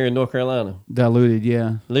one right here in North Carolina. diluted.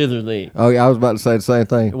 Yeah. Lizard League. Oh yeah. I was about to say the same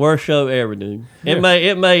thing. Worst show ever, dude. It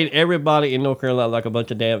made everybody in North Carolina like a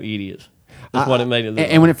bunch of damn idiots. That's what it made it look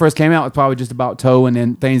And when it first came out, it was probably just about towing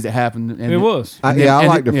and things that happened. And It was. I then-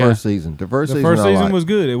 like and the then- yeah. first season. The first The season, first I season liked. was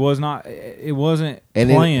good. It was not. It wasn't And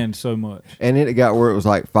then- planned so much. And then it got where it was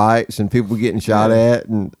like fights and people getting shot at,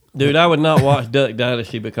 and Dude, I would not watch Duck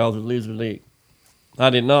Dynasty because of Lizard League. I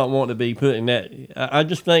did not want to be put in that. I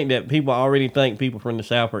just think that people already think people from the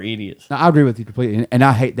South are idiots. I agree with you completely. And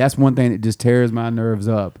I hate, that's one thing that just tears my nerves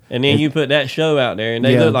up. And then you put that show out there, and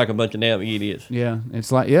they Yeah. look like a bunch of damn idiots. Yeah. It's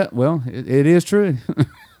like, yeah, well, it is true.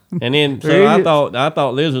 And then, so They're I idiots.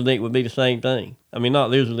 thought Lizard League would be the same thing. I mean, not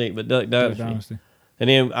Lizard League, but Duck Duck Dynasty. Dynasty. And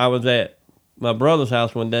then I was at my brother's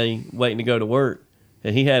house one day waiting to go to work,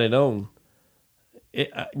 and he had it on.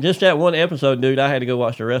 Just that one episode, dude, I had to go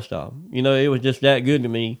watch the rest of them. You know, it was just that good to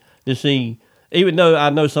me to see, even though I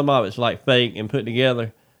know some of it's like fake and put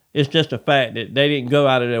together, it's just a fact that they didn't go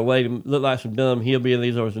out of their way to look like some dumb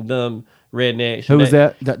hillbillies or some dumb rednecks. Who was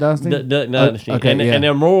that? Duck Dynasty? Duck Dynasty. Okay, and, yeah. and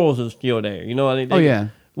their morals are still there. You know what I mean? Oh, yeah.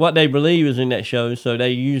 What they believe is in that show, so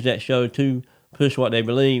they use that show to push what they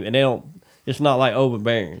believe, and they don't. It's not like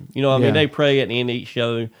overbearing. You know what I mean? Yeah. They pray at the end of each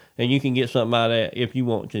show, and you can get something out of that if you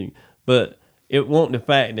want to. But it wasn't the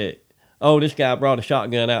fact that, oh, this guy brought a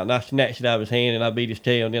shotgun out, and I snatched it out of his hand, and I beat his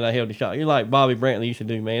tail, and then I held the shot. You're like Bobby Brantley used to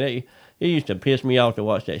do, man. It used to piss me off to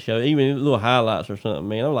watch that show, even little highlights or something,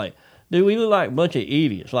 man. I'm like, dude, we look like a bunch of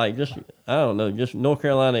idiots. Like, just, I don't know, just North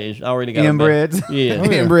Carolina is already got Inbreds. A yeah. Oh,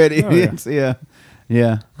 yeah. Inbred Oh, yeah. idiots. Yeah.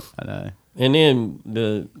 Yeah. I know. And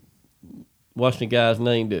then what's the guy's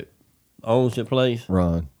name that owns the place?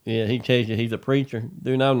 Ron. Yeah, he changed it. He's a preacher.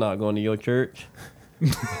 Dude, I'm not going to your church.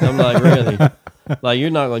 I'm like, really? Like, you're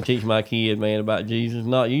not going to teach my kid, man, about Jesus.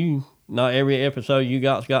 Not you. Not every episode you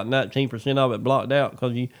got's got 19% of it blocked out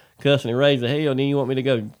because you cussing and raising hell. And then you want me to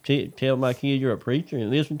go tell my kid you're a preacher and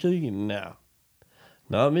listen to you? No.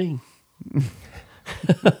 Not me.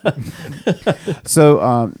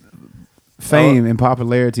 So, fame and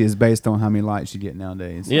popularity is based on how many likes you get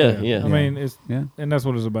nowadays. Yeah, yeah. I mean, it's Yeah. and that's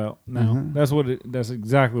what it's about now. That's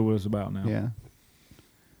exactly what it's about now. Yeah.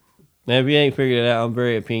 Now, if you ain't figured it out, I'm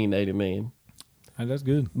very opinionated, man. Hey, that's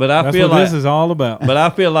good. But I That's feel what like this is all about. But I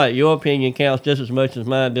feel like your opinion counts just as much as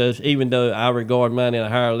mine does, even though I regard mine at a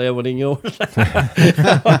higher level than yours.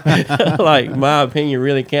 Like, my opinion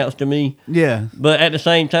really counts to me. Yeah. But at the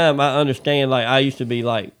same time, I understand, like, I used to be,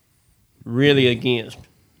 like, really against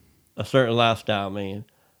a certain lifestyle, man.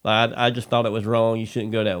 Like, I just thought it was wrong. You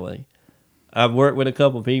shouldn't go that way. I've worked with a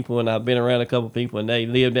couple people, and I've been around a couple people, and they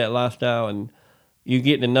live that lifestyle, and you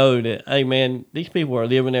get to know that, hey, man, these people are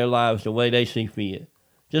living their lives the way they see fit.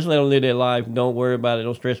 Just let them live their life. Don't worry about it.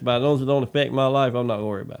 Don't stress about it. As long as it don't affect my life, I'm not going to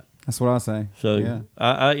worry about it. That's what I say. So yeah.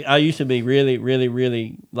 I used to be really, really,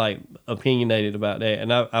 really like opinionated about that,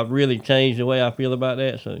 and I've really changed the way I feel about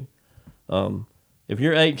that. So, if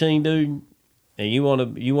you're 18, dude, and you want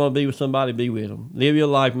to be with somebody, be with them. Live your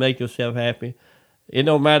life, make yourself happy. It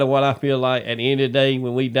don't matter what I feel like. At the end of the day,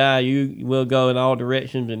 when we die, you will go in all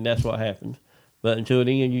directions, and that's what happens. But until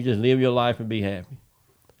then, you just live your life and be happy.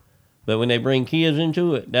 But when they bring kids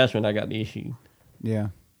into it, that's when I got the issue. Yeah.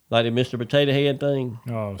 Like the Mr. Potato Head thing.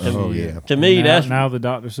 Oh, yeah. To me, that's now the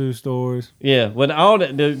Dr. Seuss stories. yeah. When all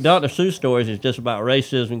the Dr. Seuss stories is just about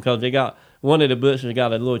racism because they got one of the books has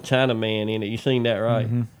got a little China man in it. You seen that, right?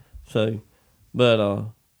 Mm-hmm. So, but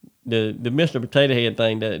the Mr. Potato Head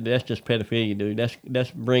thing that's just pedophilia, dude.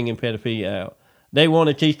 That's bringing pedophilia out. They want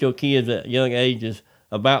to teach your kids at young ages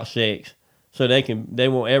about sex, so they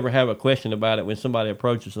won't ever have a question about it when somebody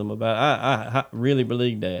approaches them about it. I really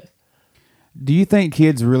believe that. Do you think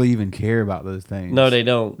kids really even care about those things? No, they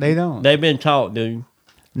don't. They don't. They've been taught, dude.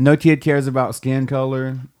 No kid cares about skin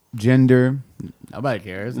color, gender. Nobody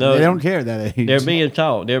cares. No, they don't care at that age. They're being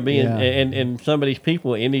taught. They're being, Yeah. and some of these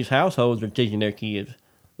people in these households are teaching their kids.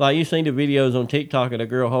 Like you seen the videos on TikTok of the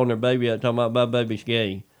girl holding her baby up talking about my baby's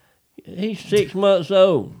gay. He's 6 months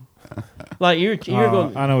old. Like you're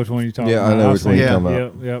going. I know which one you're talking Yeah, about. I know I've which one seen you're it. talking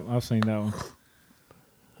about. Yep, I've seen that one.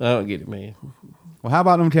 I don't get it, man. Well, how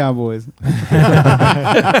about them Cowboys?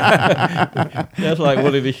 That's like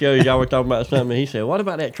one of the shows y'all were talking about something. He said, "What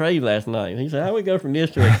about that trade last night?" He said, "How we go from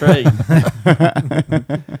this to a trade?"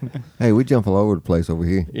 Hey, we jump all over the place over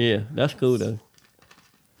here. Yeah, that's cool though.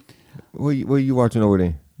 What are you watching over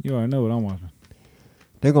there? You already know what I'm watching.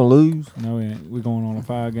 They're going to lose? No, we ain't. We're going on a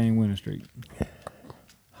 5-game winning streak.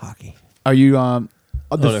 Hockey. Are you Oh,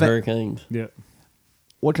 the Hurricanes. Yep.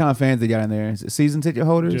 what kind of fans they got in there? Is it season ticket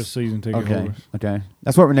holders? Just season ticket okay. holders. Okay.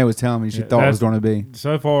 That's what Renee was telling me she Yeah, thought it was that's- going to be.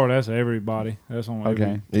 So far, that's everybody. That's on every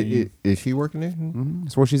Okay. team. Is she working there? Mm-hmm.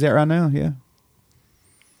 That's where she's at right now. Yeah.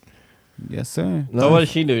 Yes, sir. So what does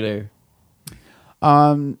she do there?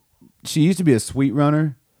 She used to be a suite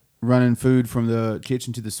runner, running food from the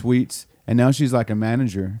kitchen to the suites, and now she's like a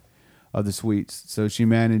manager of the suites. So she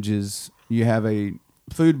manages. You have a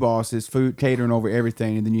food boss, is food catering over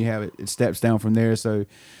everything, and then you have it steps down from there. So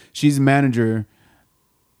she's a manager,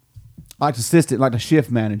 like assistant, like a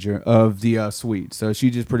shift manager of the suite. So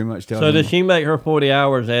she just pretty much tells So them, does she make her 40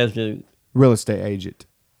 hours as the? real estate agent.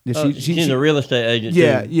 Yeah, She's a real estate agent.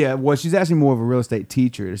 Yeah, too. yeah. Well, she's actually more of a real estate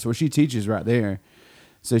teacher. So she teaches right there.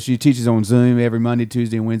 So she teaches on Zoom every Monday,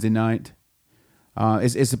 Tuesday, and Wednesday night.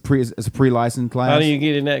 It's a pre-licensed class. How do you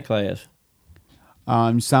get in that class?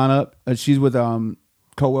 You sign up. She's with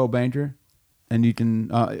Coldwell Banker, and you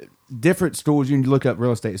can different schools. You can look up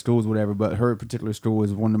real estate schools, whatever. But her particular school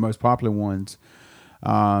is one of the most popular ones. You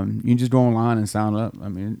can just go online and sign up. I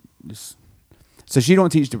mean, so she don't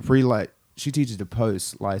teach the she teaches the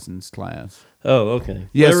post-licensed class. Oh, okay.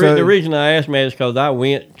 Yeah, The reason I asked, man, is because I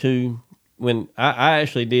went to when I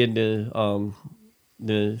actually did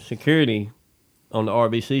the security on the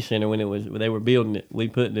RBC Center when they were building it.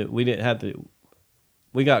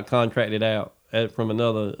 We got contracted out from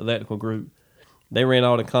another electrical group. They ran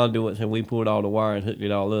all the conduits and we pulled all the wire and hooked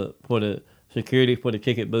it all up for the security, for the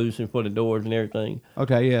ticket booths, and for the doors and everything.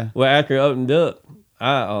 Okay, yeah. Well, after it opened up,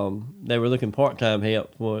 they were looking part-time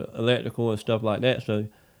help for electrical and stuff like that. So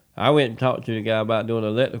I went and talked to the guy about doing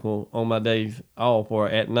electrical on my days off or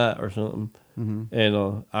at night or something. Mm-hmm.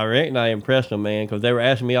 And I reckon I impressed them, man, because they were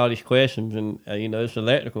asking me all these questions, and it's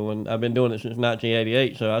electrical, and I've been doing it since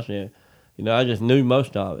 1988. So I said, I just knew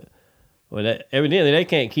most of it. Well, evidently they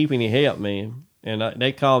can't keep any help, man. And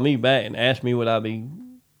they called me back and asked me would I be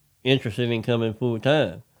interested in coming full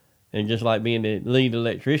time, and just like being the lead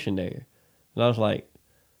electrician there. And I was like,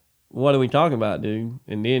 what are we talking about, dude?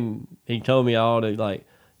 And then he told me all the, like,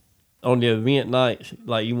 on the event nights,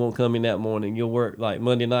 like, you won't come in that morning. You'll work, like,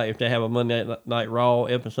 Monday night. If they have a Monday Night Raw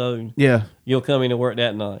episode, Yeah. you'll come in and work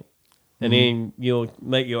that night. And then you'll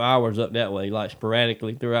make your hours up that way, like,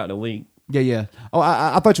 sporadically throughout the week. Yeah, yeah. Oh,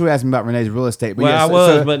 I thought you were asking about Renee's real estate. But Well, yeah, I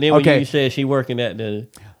was, but then when you said she working at the...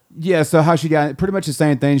 Yeah, so how she got pretty much the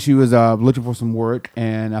same thing. She was looking for some work,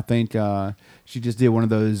 and I think she just did one of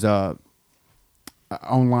those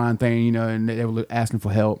online thing, and they were asking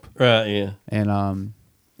for help. Right, yeah.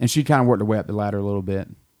 And she kind of worked her way up the ladder a little bit.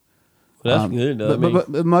 Well, that's good, though.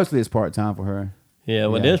 But mostly it's part-time for her. Yeah,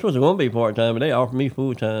 well, Yeah. this was going to be part-time, but they offered me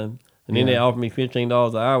full-time. And then they offered me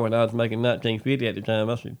 $15 an hour, and I was making $19.50 at the time.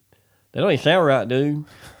 I said, that don't even sound right, dude.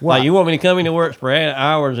 Why? Like, you want me to come in to work sporadic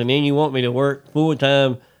hours, and then you want me to work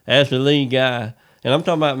full-time as the lead guy. And I'm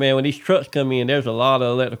talking about, man, when these trucks come in, there's a lot of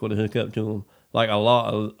electrical to hook up to them. Like, a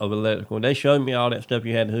lot of electrical. They showed me all that stuff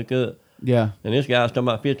you had to hook up. Yeah. And this guy's talking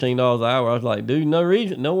about $15 an hour. I was like, dude, no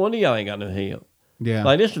reason. No wonder y'all ain't got no help. Yeah.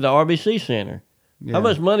 Like, this is the RBC Center. Yeah. How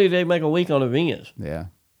much money do they make a week on events? Yeah.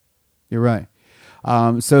 You're right.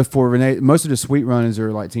 So for Renee, most of the suite runners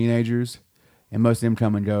are like teenagers, and most of them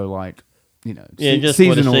come and go like, Yeah, just for the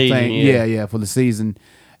seasonal season, thing. yeah. Yeah, for the season.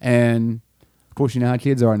 And of course, you know how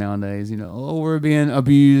kids are nowadays. We're being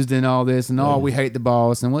abused and all this, and we hate the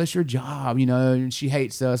boss, and well, it's your job. And she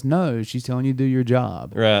hates us. No, she's telling you to do your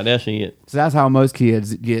job. Right, that's it. So that's how most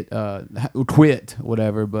kids get quit,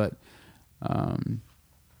 whatever. But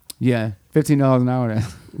yeah, $15 an hour.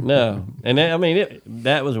 No. And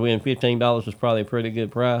that was when $15 was probably a pretty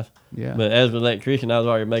good price. Yeah. But as an electrician, I was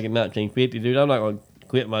already making $19.50. Dude, I'm not going to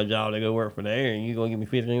quit my job to go work for the air, and you going to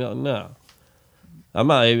give me $15? No. I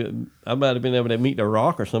might have been able to meet The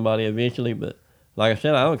Rock or somebody eventually, but like I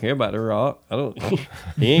said, I don't care about The Rock.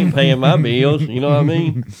 He ain't paying my bills. You know what I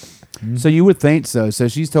mean? So you would think so. So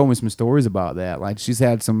she's told me some stories about that. Like she's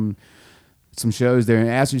had some shows there and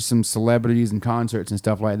asked you some celebrities and concerts and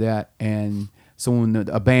stuff like that. And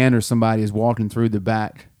a band or somebody is walking through the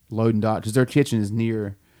back loading dock because their kitchen is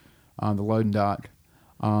near the loading dock.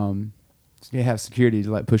 So they have security to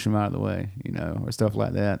like push them out of the way, or stuff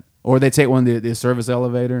like that. Or they take one of the service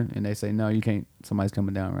elevator and they say, no, you can't. Somebody's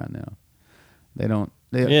coming down right now. They don't.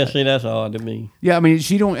 Yeah, see, that's odd to me. Yeah, I mean,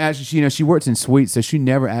 she don't actually. She works in suites, so she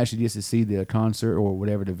never actually gets to see the concert or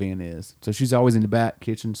whatever the event is. So she's always in the back,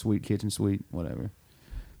 kitchen suite, whatever.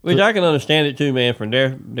 Which I can understand it too, man, from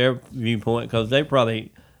their viewpoint, because they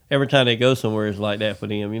probably every time they go somewhere is like that for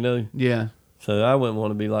them, Yeah. So I wouldn't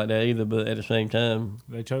want to be like that either, but at the same time,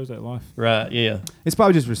 They chose that life. right? Yeah, It's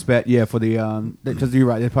probably just respect, for the because you're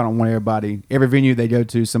right. They probably don't want every venue they go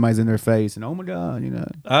to, somebody's in their face, and oh my god,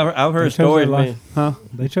 I've heard They chose stories, that man. life. huh?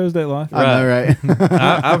 They chose that life. I know, right?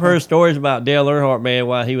 I've heard stories about Dale Earnhardt, man,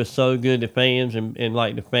 why he was so good to fans and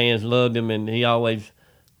like the fans loved him, and he always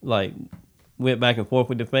like went back and forth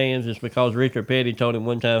with the fans. It's because Richard Petty told him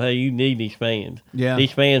one time, hey, you need these fans. Yeah.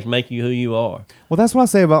 These fans make you who you are. Well, that's what I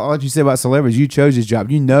say about what you say about celebrities. You chose this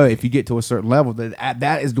job. If you get to a certain level,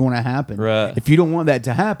 that is going to happen. Right. If you don't want that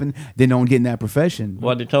to happen, then don't get in that profession.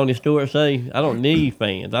 What did Tony Stewart say? I don't need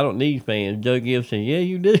fans. I don't need fans. Joe Gibbs said, yeah,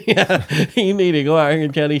 you do. You need to go out here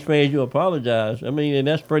and tell these fans you apologize. And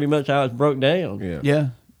that's pretty much how it's broke down.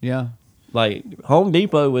 Yeah. Like, Home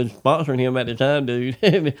Depot was sponsoring him at the time, dude.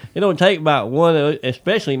 It don't take about one,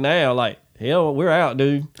 especially now. Like, hell, we're out,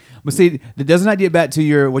 dude. But see, doesn't that get back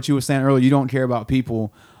to what you were saying earlier? You don't care about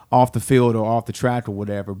people off the field or off the track or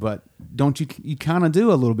whatever, but don't you kind of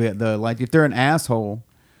do a little bit, though? Like, if they're an asshole,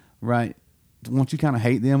 right, won't you kind of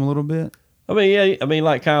hate them a little bit?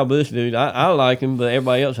 Like Kyle Busch, dude. I like him, but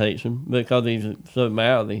everybody else hates him because he's so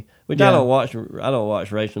mouthy. Which I don't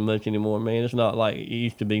watch racing much anymore, man. It's not like it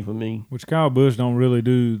used to be for me. Which Kyle Busch don't really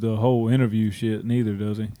do the whole interview shit neither,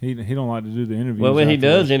 does he? He don't like to do the interviews. Well, when he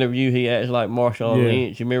afterwards. does interview, he acts like Marshawn Yeah.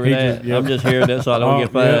 Lynch. You remember He that? just- I'm just hearing that so I don't Oh,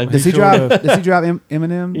 get fined. yeah. Does he sure drive? does. Does he drive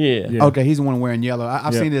Eminem? Yeah. Yeah. Okay, he's the one wearing yellow.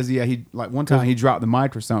 I've Yeah. seen this. Yeah, he like one time he dropped the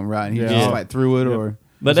mic or something, right? And he Yeah. just Yeah. like threw it Yep. or.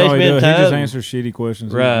 But That's they all he spend does. He just time. answers shitty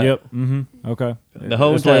questions. Right. Yep. Okay. The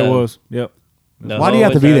whole That's the way it time. was. Yep. The Why do you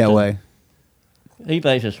have to whole be that time. way? He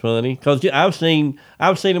thinks it's funny because I've seen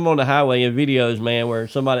him on the highway in videos, man, where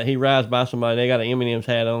he rides by somebody, they got an Eminem's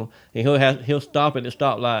hat on, and he'll stop at the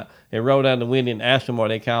stoplight and roll down the window and ask them are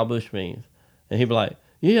they Kyle Busch fans, and he'll be like,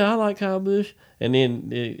 yeah, I like Kyle Busch, and then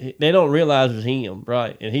they don't realize it's him,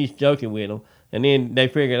 right? And he's joking with them, and then they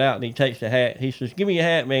figure it out, and he takes the hat. He says, "Give me your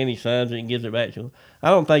hat, man." He signs it and gives it back to him. I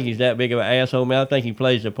don't think he's that big of an asshole, man. I think he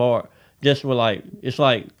plays the part. Just for it's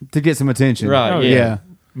like To get some attention, Right, Oh, yeah.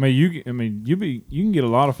 yeah. You can get a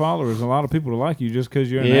lot of followers, a lot of people to like you just because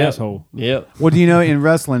you're an Yep. asshole. Yep. Well, do you know in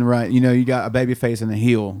wrestling, right? You got a baby face and a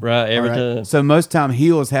heel, Right, every all time. So most time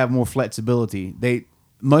heels have more flexibility.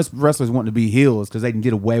 Most wrestlers want to be heels because they can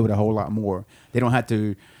get away with a whole lot more. They don't have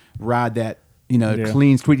to ride that Yeah.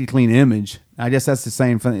 clean, squeaky clean image. I guess that's the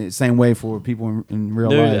same way for people in real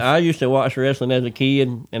Dude, life. I used to watch wrestling as a kid,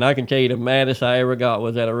 and I can tell you the maddest I ever got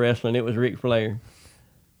was at a wrestling. It was Ric Flair.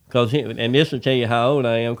 And this will tell you how old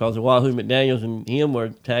I am, because Wahoo McDaniels and him were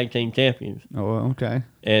tag team champions. Oh, well, okay.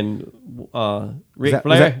 And Ric Was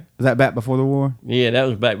Flair, that back before the war? yeah, that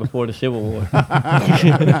was back before the Civil War.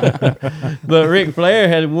 But Ric Flair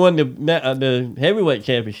had won the heavyweight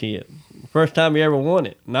championship. First time he ever won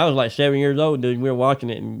it. And I was like 7 years old, dude. And we were watching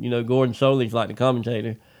it, and, Gordon Soley's like the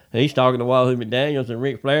commentator. And he's talking to Wahoo McDaniels, and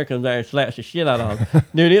Ric Flair comes out and slaps the shit out of him.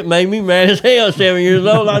 Dude, it made me mad as hell 7 years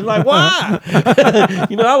old. I was like, why?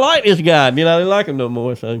 I like this guy. I didn't like him no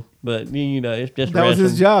more. So, but, it's just That was wrestling.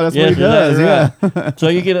 his job. That's what Yes, he does. exactly Yeah. right. So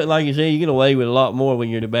you get, like you say, you get away with a lot more when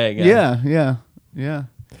you're the bad guy. Yeah.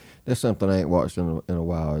 That's something I ain't watched in a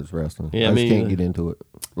while is wrestling. Yeah, I just me can't either. get into it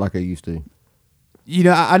like I used to. You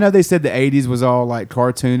know, I know they said the '80s was all like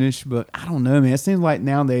cartoonish, but I don't know, man. It seems like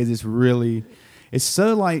nowadays it's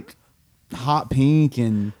so like hot pink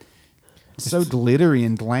and so glittery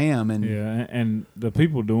and glam and Yeah, and the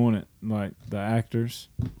people doing it, like the actors,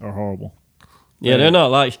 are horrible. Yeah, they're not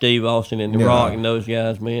like Steve Austin and The No. Rock and those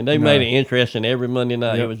guys, man. They No. made it interesting every Monday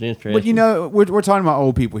night. Yep. It was interesting. But you know, we're talking about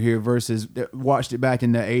old people here versus watched it back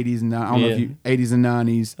in the '80s and I don't know if Yeah. you '80s and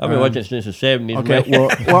 '90s. I've been watching it since the 70s. Okay, man.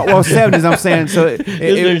 well, '70s. I'm saying so. This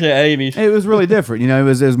is the 80s. It was really different. You know, it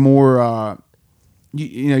was more.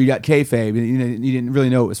 You know, you got kayfabe. And, you know, you didn't really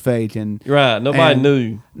know it was fake, and Right. Nobody and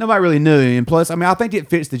knew. Nobody really knew. And plus, I mean, I think it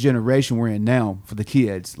fits the generation we're in now for the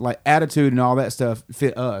kids. Like attitude and all that stuff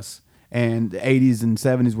fit us, and the '80s and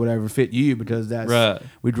 '70s, whatever, fit you because that's Right.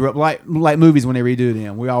 We grew up like movies when they redo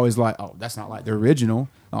them. We always like, oh, that's not like the original.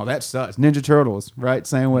 Oh, that sucks. Ninja Turtles, right?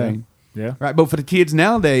 Same way. Yeah. Right, but for the kids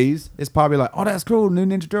nowadays, it's probably like, oh, that's cool, new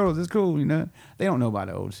Ninja Turtles, that's cool, you know. They don't know about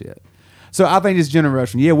the old shit. So I think this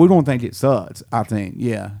generation, yeah, we're gonna think it sucks. I think,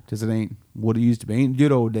 yeah, because it ain't what it used to be, ain't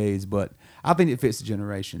good old days. But I think it fits the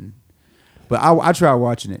generation. But I tried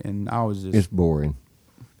watching it, and I was just It's boring.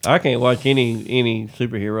 I can't watch any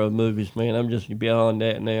superhero movies, man. I'm just beyond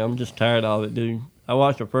that now. I'm just tired of it, dude. I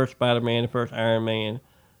watched the first Spider-Man, the first Iron Man.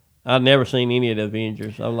 I've never seen any of the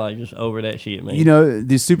Avengers. I'm like just over that shit, man. you know,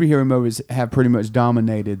 the superhero movies have pretty much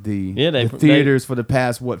dominated the Yeah, the theaters for the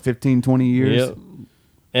past 15, 20 years. Yep.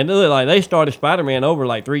 And they look like they started Spider-Man over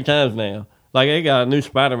like 3 times now. Like they got a new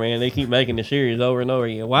Spider-Man. They keep making the series over and over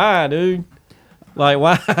again. Why, dude? Like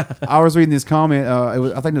why? I was reading this comment.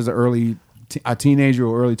 I think it was a teenager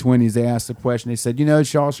or early 20s. They asked the question. They said, you know,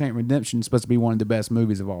 Shawshank Redemption is supposed to be one of the best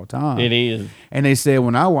movies of all time. It is. And they said,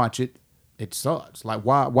 when I watch it, it sucks. Like,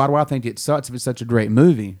 why do I think it sucks if it's such a great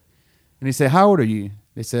movie? And he said, how old are you?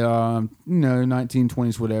 They said,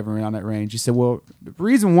 1920s, whatever, around that range. He said, well, the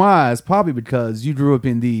reason why is probably because you grew up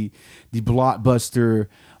in the blockbuster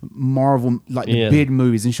Marvel, like the Yeah. big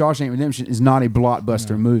movies. And Shawshank Redemption is not a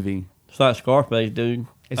blockbuster movie. It's like Scarface, dude.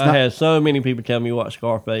 It's I not- had so many people tell me to watch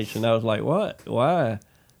Scarface, and I was like, what? Why?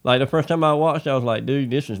 Like the first time I watched it, I was like, dude,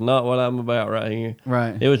 this is not what I'm about right here.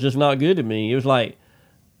 Right. It was just not good to me. It was like,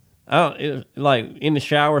 it was like in the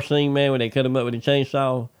shower scene, man, when they cut him up with a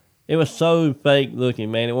chainsaw. It was so fake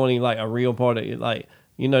looking, man. It wasn't even like a real part of it. Like,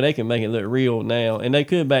 you know, they can make it look real now, and they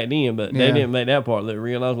could back then, but they Yeah. didn't make that part look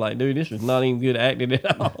real. I was like, dude, this is not even good acting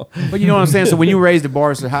at all. But you know what I'm saying? So when you raise the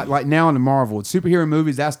bar so high, like now in the Marvel superhero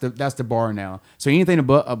movies, that's the bar now. So anything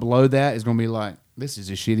below that is going to be like, this is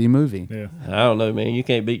a shitty movie. Yeah. I don't know, man. You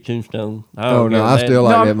can't beat Tombstone. I Oh don't no, give a I damn. still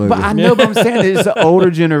like No, that movie. but I know, but I'm saying it's the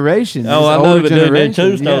older generation. Oh, It's I the know, older but dude, generation,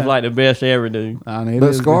 Tombstone's yeah. like the best ever, dude. I know, it but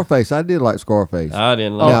is good. Scarface, I did like Scarface. I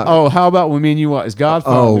didn't Oh, like. oh, how about when me and you watched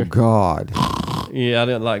Godfather? Oh God, Yeah, I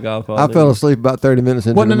didn't like Godfather. I fell asleep about 30 minutes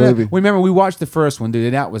into Well, the no, movie, remember we watched the first one,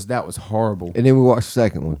 dude. And that was horrible. and then we watched the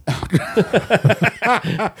second one.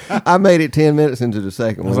 I made it 10 minutes into the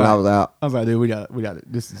second one, and I was out. I was like, dude, we got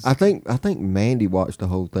it. This is I think Mandy watched the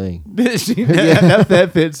whole thing. that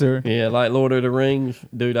fits her. Yeah, like Lord of the Rings,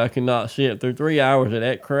 dude. I could not sit through 3 hours of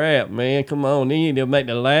that crap, man. Come on, then you need to make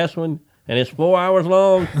the last one, and it's 4 hours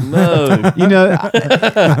long. No, You know,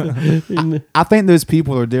 I think those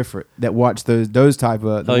people are different that watch those type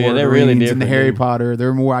of the Oh, yeah, Lord of they're the really Rings and the different, Harry dude. Potter.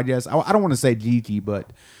 They're more, I guess. I don't want to say geeky,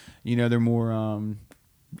 but you know, they're more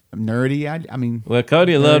nerdy. I mean, well,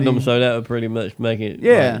 Cody loved Nerdy. them, so that would pretty much make it.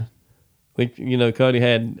 yeah. like, which you know, Cody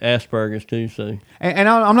had Asperger's too, so. And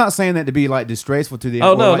I'm not saying that to be like disgraceful to the.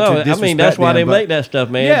 Oh or, no, like, to no. I mean, disrespect that's why them, they but- make that stuff,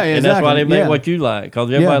 man. Yeah, and that's why they exactly, make yeah. what you like, because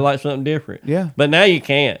everybody Yeah. likes something different. Yeah. But now you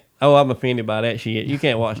can't. Oh, I'm offended by that shit. You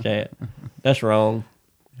can't watch that. That's wrong.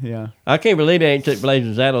 Yeah. I can't believe they ain't took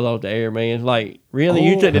Blazing Saddles off the air, man. It's like, really?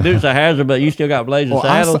 You Oh. took the Dukes of Hazzard, but you still got Blazing Well,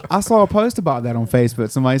 I Saddles? saw a post about that on Facebook.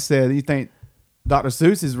 Somebody said, "You think Dr.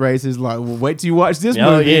 Seuss's race is like? Well, wait till you watch this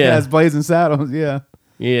Oh, movie. It yeah. has Blazing Saddles." Yeah.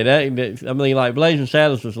 Yeah, that I mean, like Blazing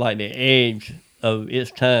Saddles was like the edge of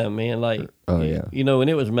its time, man. Like, Oh, yeah. you know, when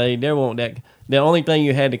it was made, there won't that. The only thing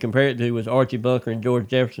you had to compare it to was Archie Bunker and George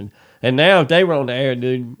Jefferson. And now, if they were on the air,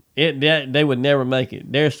 dude, they would never make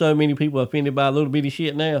it. There's so many people offended by little bitty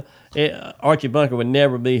shit now. Archie Bunker would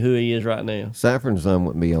never be who he is right now. Sanford and Son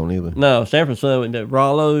wouldn't be on either. No, San Francisco with the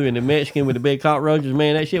Rollo and the Mexican with the big cockroaches,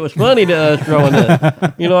 man, that shit was funny to us growing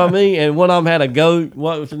up. You know what I mean? And one of them had a goat.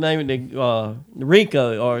 What was the name of the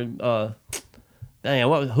Rico or damn,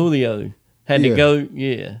 what was Julio? Had the Yeah. goat.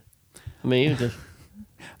 Yeah, I mean, it was just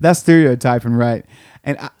That's stereotyping, right?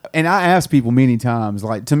 And I ask people many times,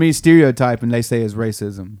 like, to me, stereotyping, they say, is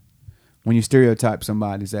racism. when you stereotype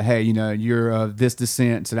somebody, say, hey, you're of this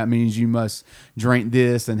descent, so that means you must drink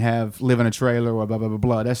this and live in a trailer or blah, blah, blah,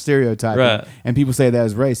 blah. That's stereotyping. Right. And people say that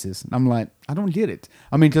is racist. I'm like, I don't get it.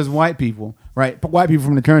 I mean, because white people, right? White people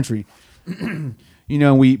from the country,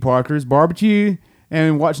 we eat Parker's barbecue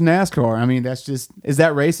and watch NASCAR. I mean, is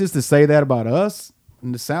that racist to say that about us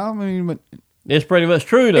in the South? I mean, but it's pretty much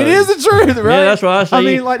true, though. it is the truth, right? Yeah, that's what I say. I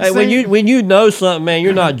mean, like hey, when you know something, man,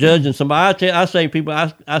 you're not judging somebody. I say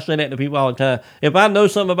that to people all the time. If I know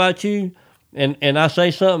something about you, and I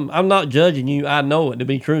say something, I'm not judging you. I know it to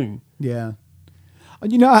be true. Yeah. I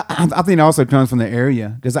think it also comes from the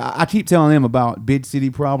area because I keep telling them about big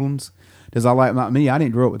city problems. Because about me, I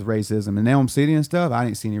didn't grow up with racism. In Elm City and stuff, I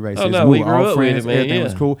didn't see any racism. Oh, no, we were grew all up friends. with it, man, Everything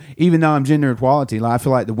was yeah. cool. Even though I'm gender equality, I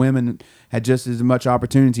feel like the women had just as much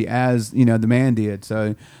opportunity as the man did.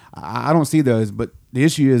 So I don't see those. But the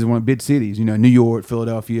issue is when big cities, New York,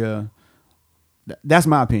 Philadelphia. That's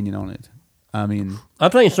my opinion on it. I mean, I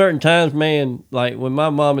think certain times, man, like when my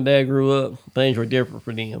mom and dad grew up, things were different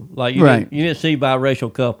for them. Like you didn't see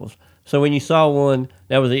biracial couples. So when you saw one,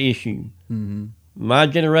 that was an issue. Mm-hmm. My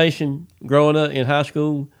generation, growing up in high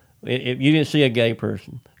school, if you didn't see a gay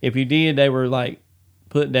person. If you did, they were like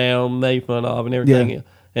put down, made fun of, and everything else.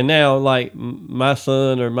 And now, like my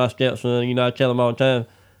son or my stepson, I tell them all the time,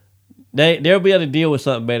 they'll be able to deal with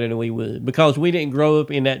something better than we would because we didn't grow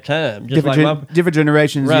up in that time. Just different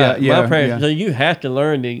generations. Right, Yeah, my parents. Yeah. So you have to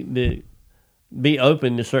learn to be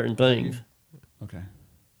open to certain things. Okay.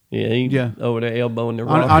 Yeah, over there elbowing the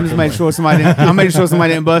rock. I'll just make sure somebody. I'll make sure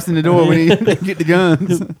somebody didn't bust in the door when he get the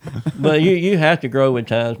guns. But you have to grow with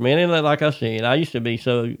times, man. And like I said, I used to be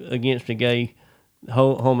so against the gay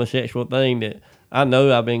homosexual thing that I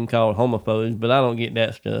know I've been called homophobe, but I don't get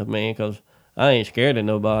that stuff, man, because I ain't scared of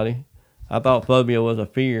nobody. I thought phobia was a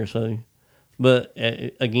fear. So, but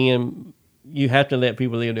again, you have to let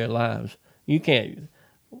people live their lives. You can't.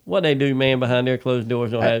 What they do, man, behind their closed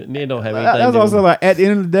doors don't have anything. That's also like at the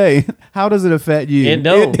end of the day, how does it affect you? It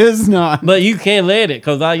don't. It does not. But you can't let it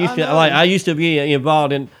because I used to be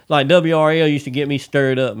involved in like WRL used to get me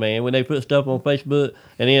stirred up, man. When they put stuff on Facebook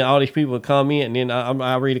and then all these people would comment and then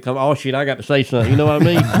I read it come, oh shit, I got to say something. You know what I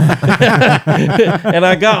mean? And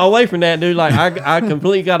I got away from that, dude. Like I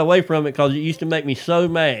completely got away from it because it used to make me so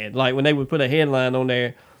mad. Like when they would put a headline on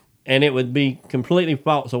there. And it would be completely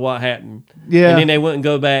false of what happened. Yeah. And then they wouldn't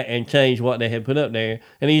go back and change what they had put up there.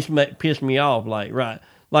 And it used to piss me off. Like, okay.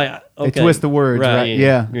 They twist the words, right?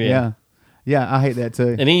 Yeah. I hate that too.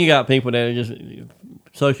 And then you got people that are just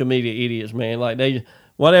social media idiots, man. Like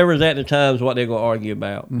whatever's at the time is what they're going to argue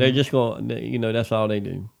about. Mm-hmm. They're just going to, that's all they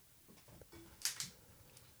do.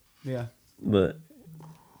 Yeah. But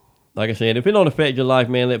like I said, if it don't affect your life,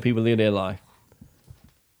 man, let people live their life.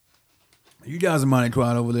 You guys are mighty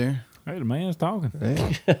quiet over there. Hey, the man's talking.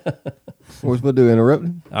 Hey. What's supposed to do? Interrupt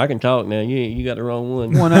him? I can talk now. You got the wrong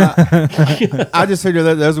one. I just figured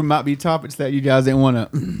that those might be topics that you guys didn't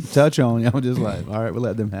want to touch on. I'm just like, all right, we'll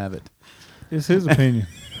let them have it. It's his opinion.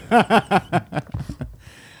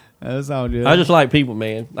 That's all good. I just like people,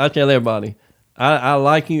 man. I tell everybody, I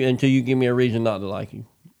like you until you give me a reason not to like you.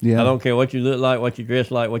 Yeah. I don't care what you look like, what you dress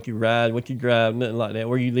like, what you ride, what you drive, nothing like that.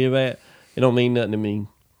 Where you live at, it don't mean nothing to me.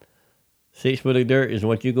 6 foot of dirt is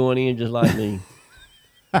what you're going in just like me.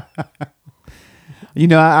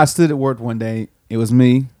 I stood at work one day. It was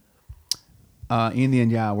me, Indian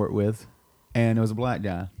guy I worked with, and it was a black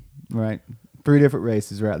guy, right? 3 different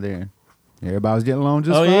races right there. Everybody was getting along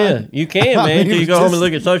just fine. Oh, yeah. You can, man. Until you go home and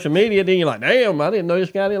look at social media, then you're like, damn, I didn't know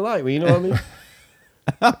this guy didn't like me. You know what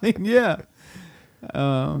I mean? Yeah.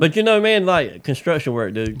 But man, like construction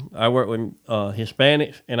work, dude. I work with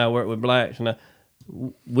Hispanics and I work with blacks, and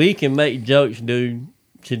we can make jokes, dude,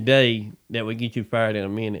 today that would get you fired in a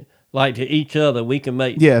minute. Like to each other, we can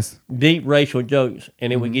make deep racial jokes,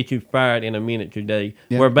 and it would get you fired in a minute today.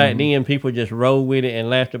 Yep. Where back then, people just rolled with it and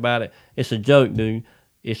laughed about it. It's a joke, dude.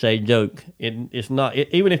 It's a joke. It's not,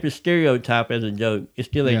 even if it's stereotyped as a joke, it's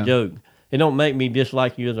still a joke. It don't make me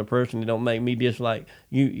dislike you as a person. It don't make me dislike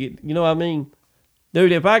you. You know what I mean?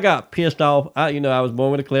 Dude, if I got pissed off, I was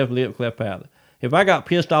born with a cleft lip, cleft palate. If I got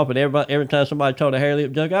pissed off at every time somebody told a hair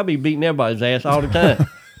lip joke, I'd be beating everybody's ass all the time.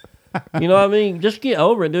 You know what I mean? Just get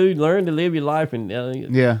over it, dude. Learn to live your life. And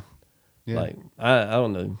like, I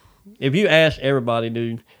don't know. If you ask everybody,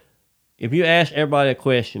 dude, a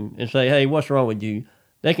question and say, hey, what's wrong with you?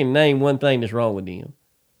 They can name one thing that's wrong with them.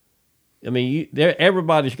 I mean,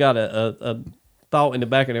 everybody's got a thought in the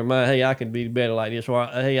back of their mind, hey, I could be better like this, or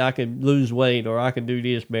hey, I could lose weight, or I could do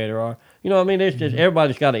this better, or you know what I mean? It's just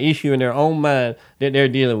everybody's got an issue in their own mind that they're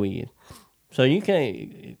dealing with. So you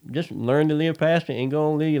can't just learn to live past it and go on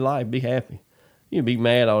and live your life, be happy. You'd be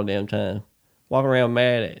mad all the damn time. Walk around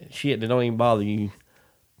mad at shit that don't even bother you.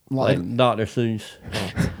 Like Dr. Seuss.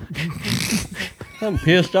 I'm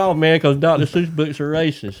pissed off, man, because Dr. Seuss books are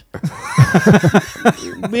racist.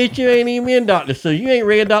 Bitch, you ain't even in Dr. Seuss. You ain't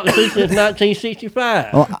read Dr. Seuss since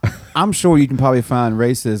 1965. Well, I'm sure you can probably find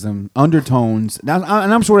racism undertones. Now,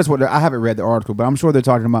 and I'm sure that's what I haven't read the article, but I'm sure they're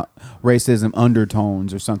talking about racism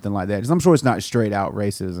undertones or something like that. Because I'm sure it's not straight out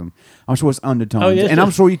racism. I'm sure it's undertones, Oh, yes, and I'm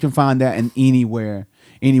yes. sure you can find that in anywhere,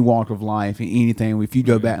 any walk of life, anything. If you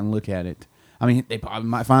go back and look at it, I mean, they probably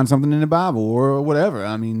might find something in the Bible or whatever.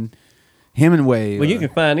 I mean, Hemingway. Well, you can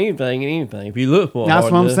find anything in anything if you look for it. That's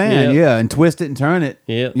hard what I'm enough. saying. Yeah, and twist it and turn it.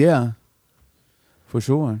 Yep. Yeah, for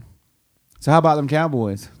sure. So how about them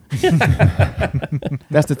Cowboys?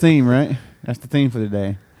 That's the theme, right? That's the theme for the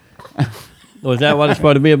day. Was that what it's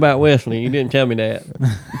supposed to be about, Wesley? You didn't tell me that.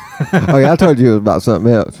 Oh yeah, I told you it was about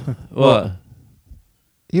something else. What?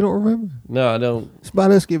 You don't remember? No, I don't. It's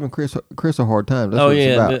about us giving Chris a hard time. That's Oh, what it's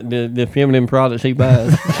yeah, about. the feminine products he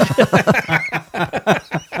buys.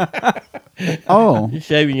 Oh,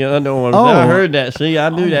 Shaving your underarms. Oh. I heard that. See, I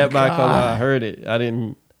knew Oh, that my because God. I heard it. I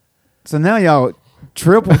didn't. so now y'all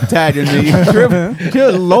triple tagging me.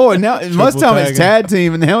 Good Lord! Now most Triple time it's tagging. tag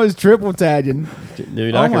team, and now it's triple tagging.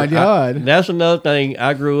 Dude, Oh, my God. that's another thing.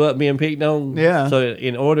 I grew up being picked on. Yeah. So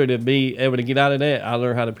in order to be able to get out of that, I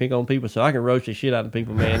learned how to pick on people. So I can roast the shit out of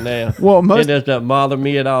people, man. Now, Well, it most doesn't bother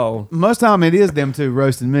me at all. time it is them two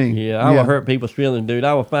roasting me. Yeah, I will hurt people's feelings, dude.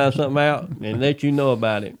 I will find something out and let you know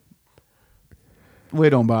about it. Well,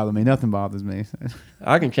 it don't bother me. Nothing bothers me.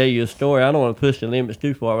 I can tell you a story. I don't want to push the limits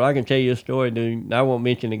too far, but I can tell you a story, dude. I won't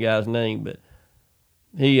mention the guy's name, but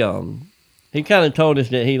he kind of told us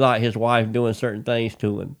that he liked his wife doing certain things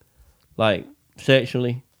to him, like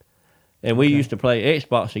sexually. And we used to play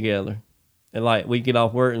Xbox together, and like we'd get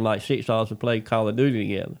off work and like 6 hours to play Call of Duty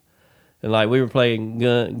together. And like we were playing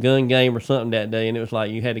gun game or something that day, and it was like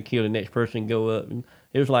you had to kill the next person and go up. And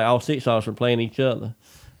it was like all 6 of us were playing each other.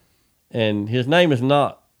 And his name is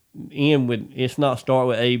not it's not start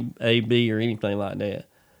with A B or anything like that.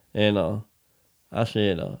 And I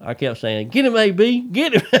said, I kept saying, get him AB,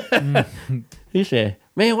 get him. He said,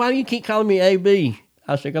 man, why do you keep calling me AB?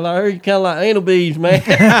 I said, because I heard you kind of like anal bees, man.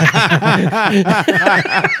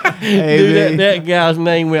 Dude, that guy's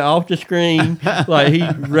name went off the screen. Like, he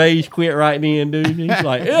rage quit right then, dude. He's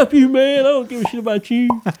like, F you, man. I don't give a shit about you.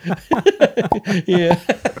 Yeah.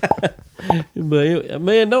 But,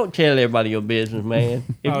 man, don't tell everybody your business, man.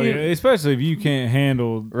 If Oh, you, yeah, especially if you can't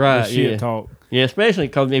handle Right, the shit yeah. talk. Yeah, especially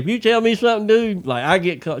because if you tell me something, dude, like I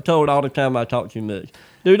get told all the time I talk too much.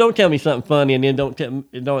 Dude, don't tell me something funny and then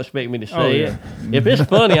don't expect me to say Oh, yeah. it. If it's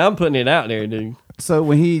funny, I'm putting it out there, dude. So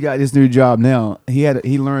when he got this new job now, he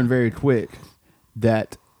learned very quick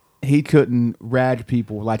that he couldn't rag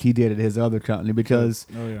people like he did at his other company because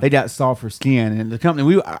Oh, yeah. they got softer skin. And the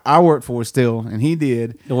company I worked for still, and he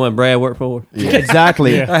did The one Brad worked for.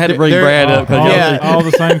 exactly. Yeah. I had to bring They're- Brad up because all, Yeah. all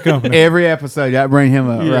the same company. Every episode, I bring him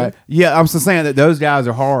up, Yeah. right? Yeah, I'm just saying that those guys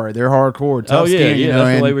are hard. They're hardcore, tough Oh yeah, skin. yeah, you know,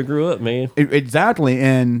 that's the way and we grew up, man. exactly.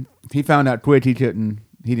 And he found out quick he didn't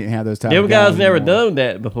have those type Them of guys never anymore. done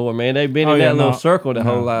that before, man. They've been Oh, in yeah, that little no. circle the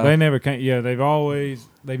No, whole life. They never can't. Yeah,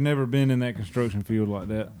 they've never been in that construction field like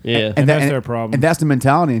that. Yeah. And that's their problem. And that's the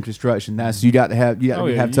mentality in construction. That's you got to have Oh,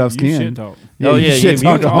 yeah, tough you skin. shit talk. Oh yeah, you shit if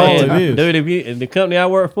talk you, all the man, time. it is. dude. If the company I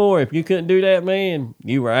worked for, if you couldn't do that, man,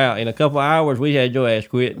 you were out. In a couple of hours, we had your ass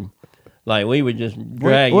quitting. Like we would just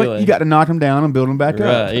drag Well, your you got to knock them down and build them back up.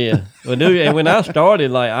 Right, yeah. Well, dude, and when I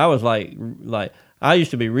started, like, I was like, I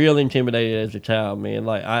used to be real intimidated as a child, man.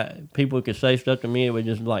 Like, people could say stuff to me, it would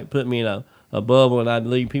just, like, put me in a bubble, and I'd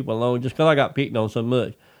leave people alone just because I got picked on so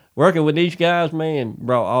much. Working with these guys, man,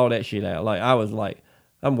 brought all that shit out. Like, I was like,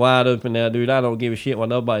 I'm wide open now, dude. I don't give a shit what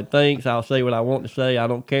nobody thinks. I'll say what I want to say. I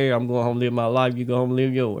don't care. I'm going home and live my life. You go home and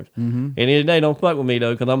live yours. Mm-hmm. And in the day, don't fuck with me,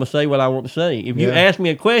 though, because I'm going to say what I want to say. If you Yeah. ask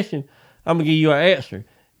me a question, I'm going to give you an answer.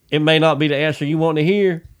 It may not be the answer you want to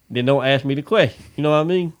hear, then don't ask me the question. You know what I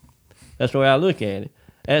mean? That's the way I look at it.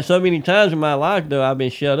 And so many times in my life, though, I've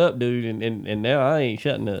been shut up, dude, and now I ain't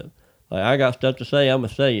shutting up. Like, I got stuff to say, I'm going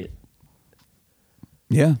to say it.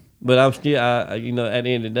 Yeah. But I'm still, you know, at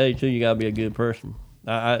the end of the day, too, you got to be a good person.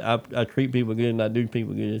 I treat people good and I do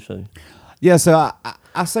people good, so. Yeah, so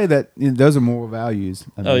I say that those are moral values.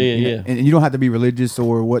 I Oh, yeah, you know, yeah. And you don't have to be religious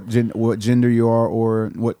or what gender you are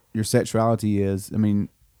or what your sexuality is. I mean,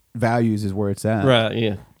 values is where it's at. Right,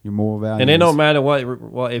 yeah. Your moral values. And it don't matter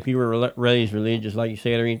what if you were raised religious, like you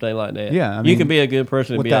said, or anything like that. Yeah, I you mean, can be a good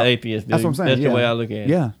person and be an without- atheist, dude. That's what I'm saying. That's yeah. the way I look at it.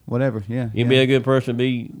 Yeah, whatever. Yeah. You can be a good person,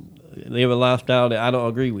 live a lifestyle that I don't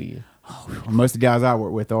agree with you. Most of the guys I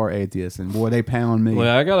work with are atheists, and boy, they pound me.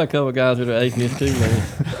 Well, I got a couple guys that are atheists too,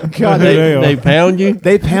 man. God, They pound you.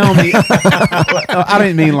 They pound me. I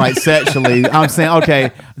didn't mean like sexually. I'm saying,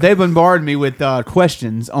 okay, they bombard me with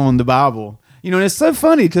questions on the Bible. You know, and it's so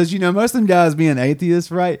funny because, you know, most of them guys being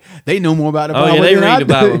atheists, right? They know more about the Bible. Oh, yeah, they than read I the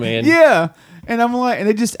do. Bible, man. Yeah. And I'm like, and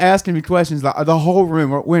they just asking me questions like the whole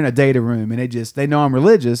room. We're in a data room, and they know I'm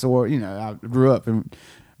religious, or, you know, I grew up in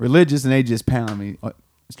religious, and they just pound me.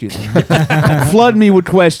 Excuse me. Flood me with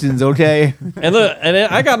questions, okay? And look, and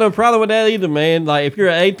I got no problem with that either, man. Like, if you're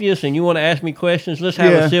an atheist and you want to ask me questions, let's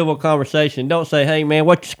have Yeah. a civil conversation. Don't say, "Hey, man,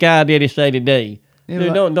 what your sky daddy say today?" Yeah,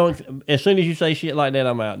 Dude, like- don't. As soon as you say shit like that,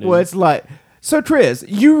 I'm out, dude. Well, it's like, so Tris,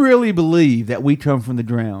 you really believe that we come from the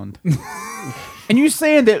ground? And you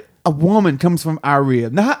saying that a woman comes from our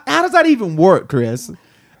rib. Now, how does that even work, Chris?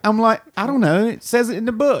 I'm like, I don't know. It says it in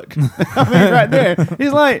the book. I mean, right there.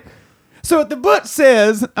 He's like, so if the book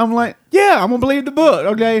says, I'm like, yeah, I'm going to believe the book,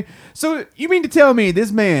 okay? So you mean to tell me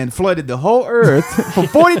this man flooded the whole earth for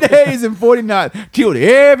 40 days and 40 nights, killed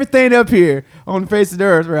everything up here on the face of the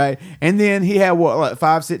earth, right? And then he had, what, like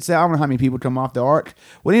 5, 6, 7, I don't know how many people come off the ark.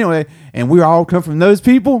 Well, anyway, and we all come from those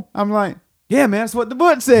people? I'm like, yeah, man, that's what the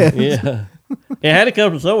book says. yeah, it had to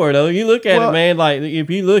come from somewhere, though. You look at Well- it, man. Like, if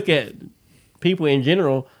you look at people in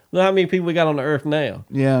general, look how many people we got on the earth now.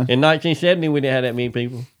 Yeah. In 1970, we didn't have that many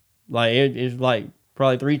people. Like, it's like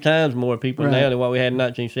probably 3 times more people Right. now than what we had in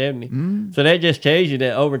 1970. So that just tells you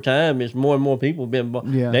that over time, it's more and more people been.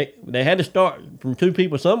 Yeah. They had to start from 2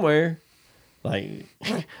 people somewhere. Like,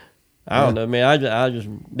 I don't know, man. I just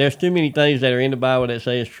there's too many things that are in the Bible that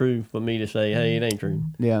say it's true for me to say, hey, it ain't true.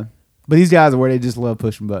 Yeah. But these guys are where they just love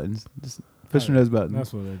pushing buttons. Just pushing those buttons.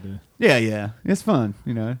 That's what they do. Yeah, yeah. It's fun,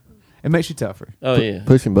 you know. It makes you tougher. Oh yeah.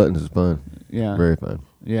 Pushing buttons is fun. Yeah. Very fun.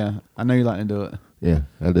 Yeah. I know you like to do it. Yeah,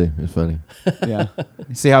 I do. It's funny. Yeah.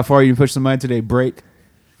 See how far you can push somebody until they break,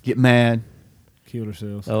 get mad. Kill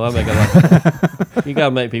themselves. Oh, I make a lot. You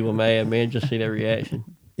gotta make people mad, man. Just see their reaction.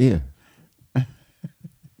 Yeah.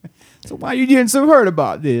 So why are you getting so hurt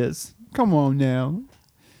about this? Come on now.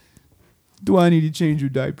 Do I need to change your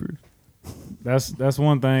diaper? That's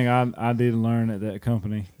one thing I did learn at that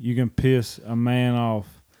company. You can piss a man off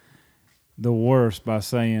the worst by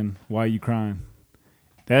saying, "Why you crying?"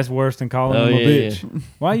 That's worse than calling Oh, him a yeah, bitch.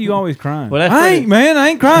 Why you always crying? Well, that's I pretty- ain't, man. I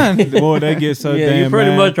ain't crying. Boy, they get so Yeah, damn you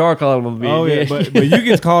pretty mad. much are calling them a bitch. Oh yeah, but you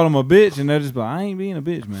can call them a bitch, and they're just like, I ain't being a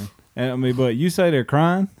bitch, man. And, I mean, but you say they're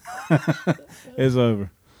crying, it's over.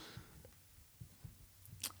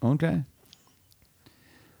 Okay.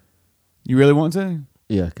 You really want to?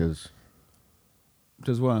 Yeah, because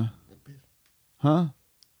Just what? Huh?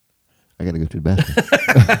 I got to go to the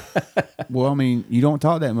bathroom. Well, I mean, you don't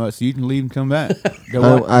talk that much, so you can leave and come back.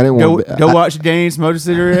 Go I didn't want to. go watch the game, smoke a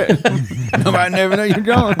cigarette. Nobody never know you're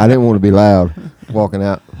gone. I didn't want to be loud walking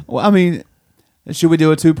out. Well, I mean, should we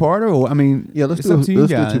do a 2-parter? Or I mean, Yeah, let's it's do up to you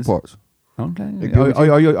let's guys. do 2 parts. Okay. Agree with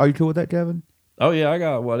Are you cool with that, Kevin? Oh yeah, I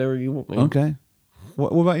got whatever you want. Man. Okay. What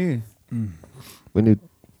about you? We need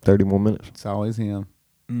 30 more minutes. It's always him.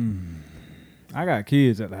 I got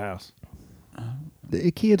kids at the house. The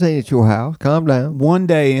kids ain't at your house. Calm down. One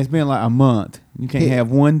day, and it's been like a month. You can't have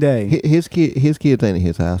one day. His kids ain't at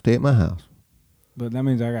his house. They at my house. But that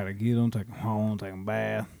means I got to get them, take them home, take them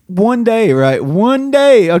bath. One day, right? One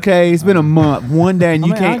day. Okay, it's been a month. One day, and I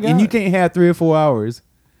you mean, I can't got and you it. can't have 3 or 4 hours.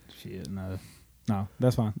 Shit, no,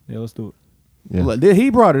 that's fine. Yeah, let's do it. Yeah, Look, he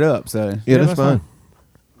brought it up, so yeah, that's that's fine. fine.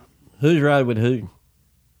 Who's riding with who?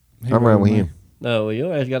 I'm around with him. No, well,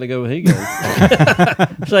 your ass got to go where he goes.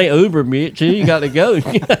 Say Uber, bitch. You got to go.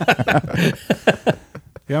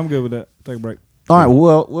 Yeah, I'm good with that. Take a break. all right.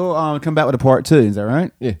 We'll come back with a part 2. Is that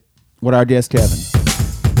right? Yeah. With our guest Kevin.